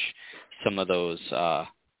rehash some of those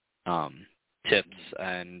tips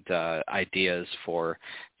and ideas for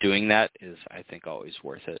doing that is, I think, always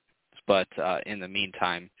worth it. But in the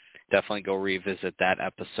meantime, definitely go revisit that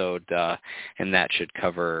episode, and that should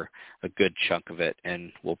cover a good chunk of it.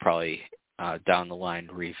 And we'll probably down the line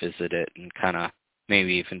revisit it and kind of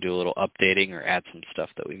maybe even do a little updating or add some stuff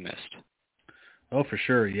that we missed. Oh, for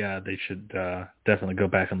sure. Yeah, they should definitely go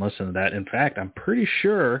back and listen to that. In fact, I'm pretty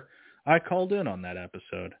sure I called in on that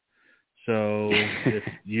episode. So if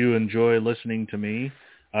you enjoy listening to me,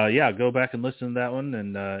 go back and listen to that one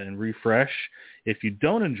and refresh. If you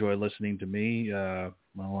don't enjoy listening to me, I'm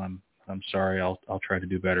sorry. I'll try to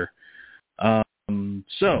do better.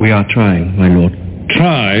 So We are trying, my lord.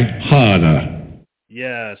 Try harder.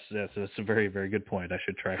 Yes, that's a very, very good point. I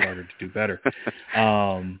should try harder to do better.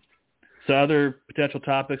 So other potential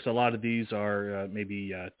topics, a lot of these are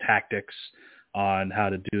maybe tactics on how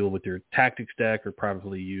to deal with your tactics deck or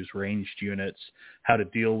probably use ranged units, how to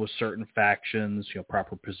deal with certain factions,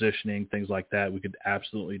 proper positioning, things like that. We could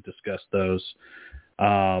absolutely discuss those.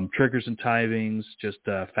 Triggers and timings, just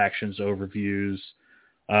factions overviews.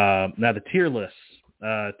 Now the tier lists.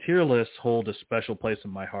 Tier lists hold a special place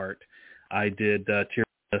in my heart. I did tier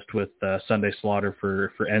list with Sunday Slaughter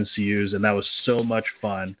for NCUs, and that was so much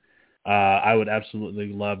fun. I would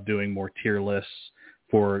absolutely love doing more tier lists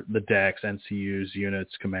for the decks, NCUs,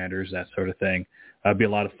 units, commanders, that sort of thing. It'd be a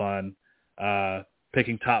lot of fun.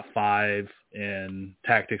 Picking top 5 in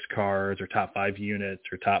tactics cards or top 5 units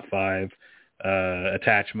or top 5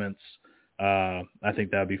 attachments. I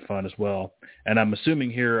think that would be fun as well. And I'm assuming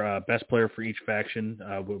here, best player for each faction,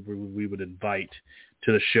 we would invite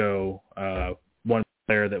to the show one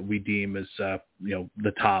player that we deem as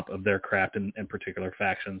the top of their craft in particular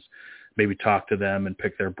factions. Maybe talk to them and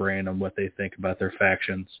pick their brain on what they think about their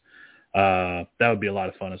factions. That would be a lot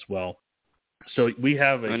of fun as well. So we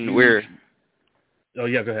have Oh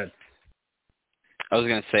yeah, go ahead. I was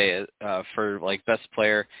going to say for like best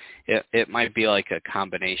player, it might be like a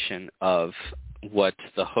combination of what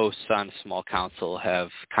the hosts on Small Council have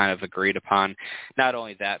kind of agreed upon. Not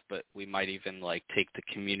only that, but we might even like take the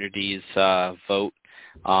community's vote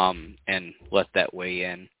and let that weigh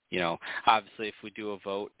in. Obviously if we do a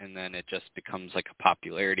vote and then it just becomes like a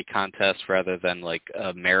popularity contest rather than like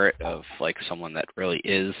a merit of like someone that really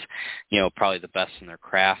is, probably the best in their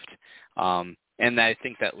craft. And I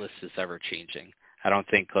think that list is ever changing. I don't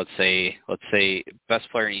think, let's say best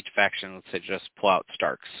player in each faction, let's say just pull out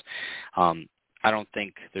Starks. I don't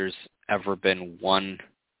think there's ever been one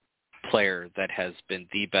player that has been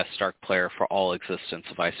the best Stark player for all existence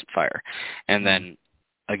of Ice and Fire. And then,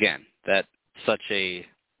 again, that's such a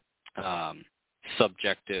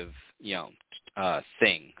subjective,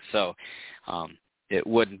 thing. So it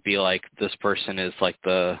wouldn't be like this person is like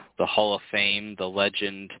the Hall of Fame, the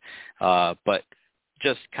legend, but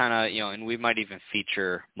just kind of, and we might even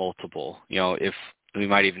feature multiple, if we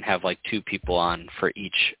might even have like 2 people on for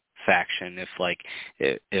each faction,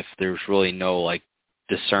 if there's really no like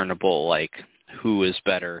discernible like who is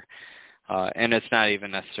better, and it's not even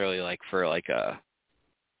necessarily like for like a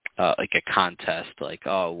contest, like,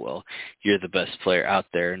 oh well, you're the best player out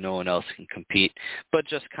there, no one else can compete, but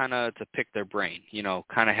just kind of to pick their brain,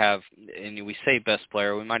 kind of have, and we say best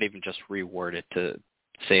player, we might even just reword it to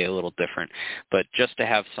say a little different, but just to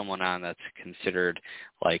have someone on that's considered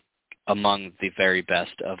like among the very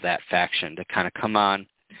best of that faction to kind of come on,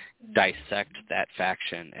 dissect that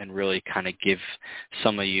faction and really kind of give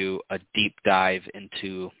some of you a deep dive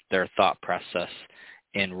into their thought process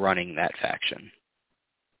in running that faction.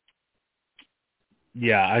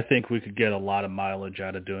 Yeah, I think we could get a lot of mileage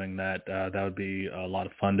out of doing that. That would be a lot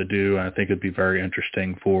of fun to do, and I think it'd be very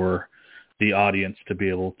interesting for the audience to be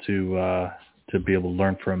able to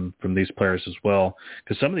learn from these players as well.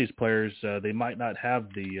 Because some of these players, they might not have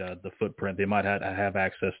the footprint. They might have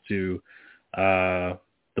access to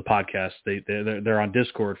the podcast. They're on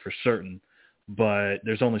Discord for certain, but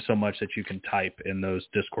there's only so much that you can type in those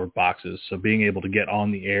Discord boxes. So being able to get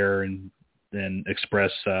on the air and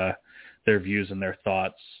express their views and their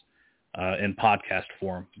thoughts in podcast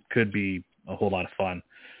form could be a whole lot of fun.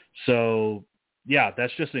 So yeah,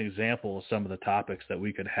 that's just an example of some of the topics that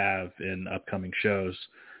we could have in upcoming shows.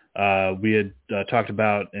 We had talked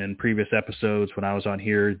about in previous episodes when I was on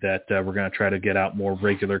here that we're going to try to get out more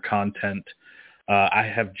regular content. I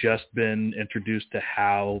have just been introduced to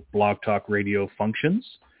how Blog Talk Radio functions,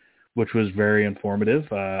 which was very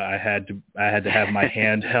informative. I had to have my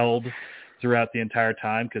hand held throughout the entire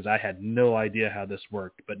time because I had no idea how this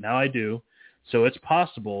worked, but now I do. So it's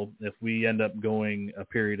possible if we end up going a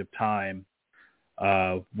period of time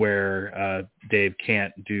where Dave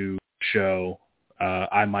can't do show,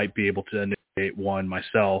 I might be able to initiate one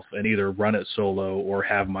myself and either run it solo or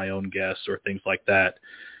have my own guests or things like that.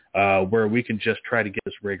 where we can just try to get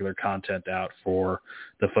this regular content out for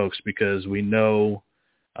the folks, because we know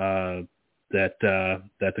that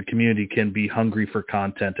the community can be hungry for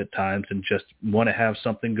content at times and just want to have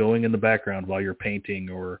something going in the background while you're painting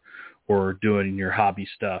or doing your hobby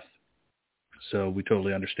stuff. So we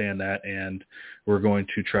totally understand that, and we're going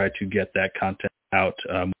to try to get that content out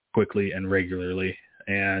quickly and regularly.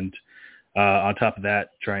 And on top of that,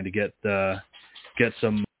 trying to get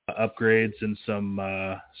some upgrades and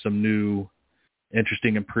some new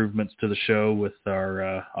interesting improvements to the show with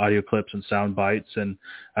our audio clips and sound bites. And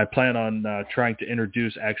I plan on trying to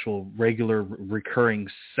introduce actual regular recurring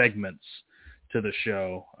segments to the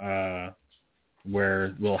show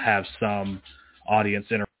where we'll have some audience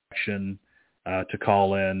interaction to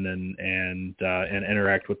call in and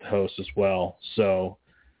interact with the host as well. So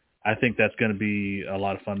I think that's going to be a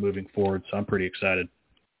lot of fun moving forward. So I'm pretty excited.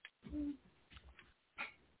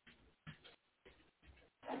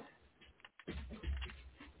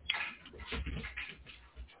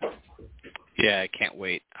 Yeah, I can't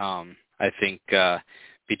wait. I think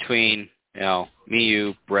between me,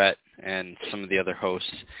 you, Brett, and some of the other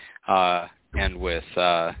hosts, and with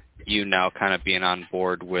you now kind of being on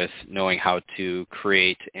board with knowing how to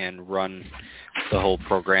create and run the whole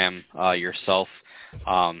program yourself,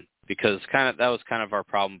 because that was kind of our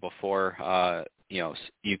problem before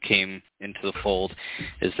you came into the fold,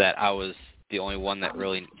 is that I was the only one that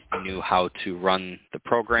really knew how to run the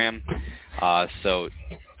program. So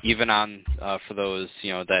even on for those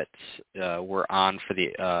that were on for the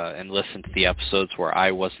and listened to the episodes where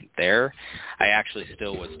I wasn't there, I actually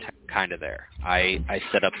still was kind of there. I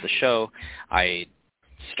set up the show, I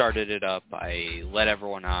started it up, I let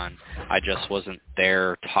everyone on. I just wasn't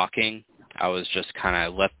there talking. I was just kind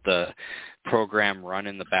of let the program run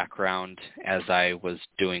in the background as I was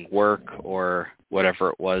doing work or whatever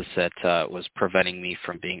it was that was preventing me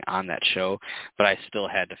from being on that show. But I still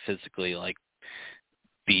had to physically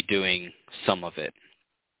be doing some of it.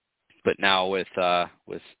 But now with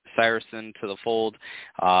Cyrusson to the fold,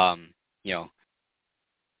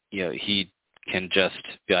 he can just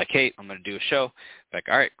be like, hey, I'm going to do a show. Like,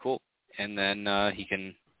 all right, cool. And then he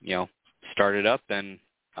can, start it up and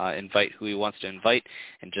invite who he wants to invite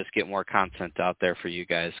and just get more content out there for you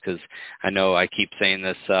guys. Because I know I keep saying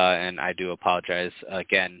this, and I do apologize.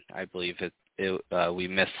 Again, I believe we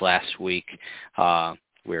missed last week.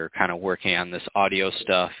 We're kind of working on this audio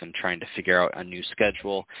stuff and trying to figure out a new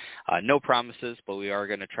schedule. No promises, but we are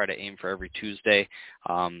going to try to aim for every Tuesday.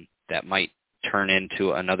 That might turn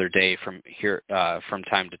into another day from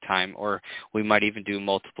time to time, or we might even do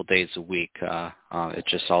multiple days a week. It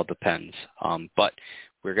just all depends. But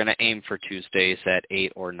we're going to aim for Tuesdays at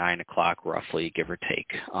 8 or 9 o'clock, roughly, give or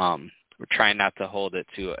take. We're trying not to hold it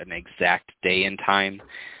to an exact day and time,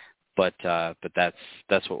 but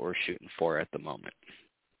that's what we're shooting for at the moment.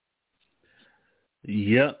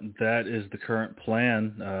 Yeah, that is the current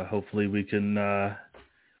plan. Hopefully we can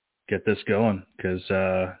get this going, because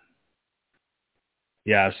I've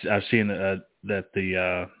seen that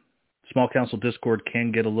the Small Council Discord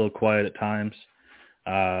can get a little quiet at times.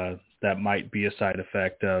 That might be a side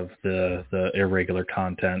effect of the irregular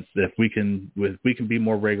content. If we can be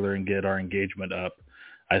more regular and get our engagement up,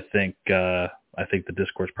 I think the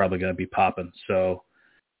Discord's probably going to be popping. So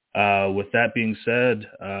with that being said,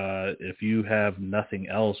 if you have nothing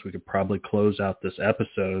else, we could probably close out this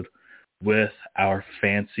episode with our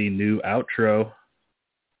fancy new outro.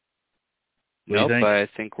 Nope, I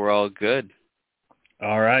think we're all good.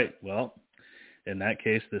 All right. Well, in that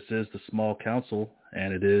case, this is the Small Council,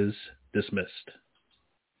 and it is dismissed.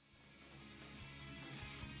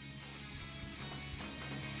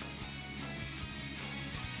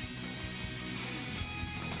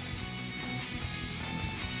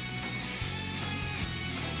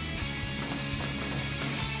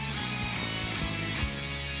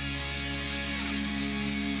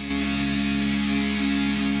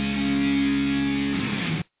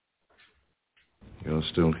 You're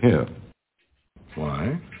still here.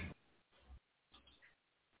 Why?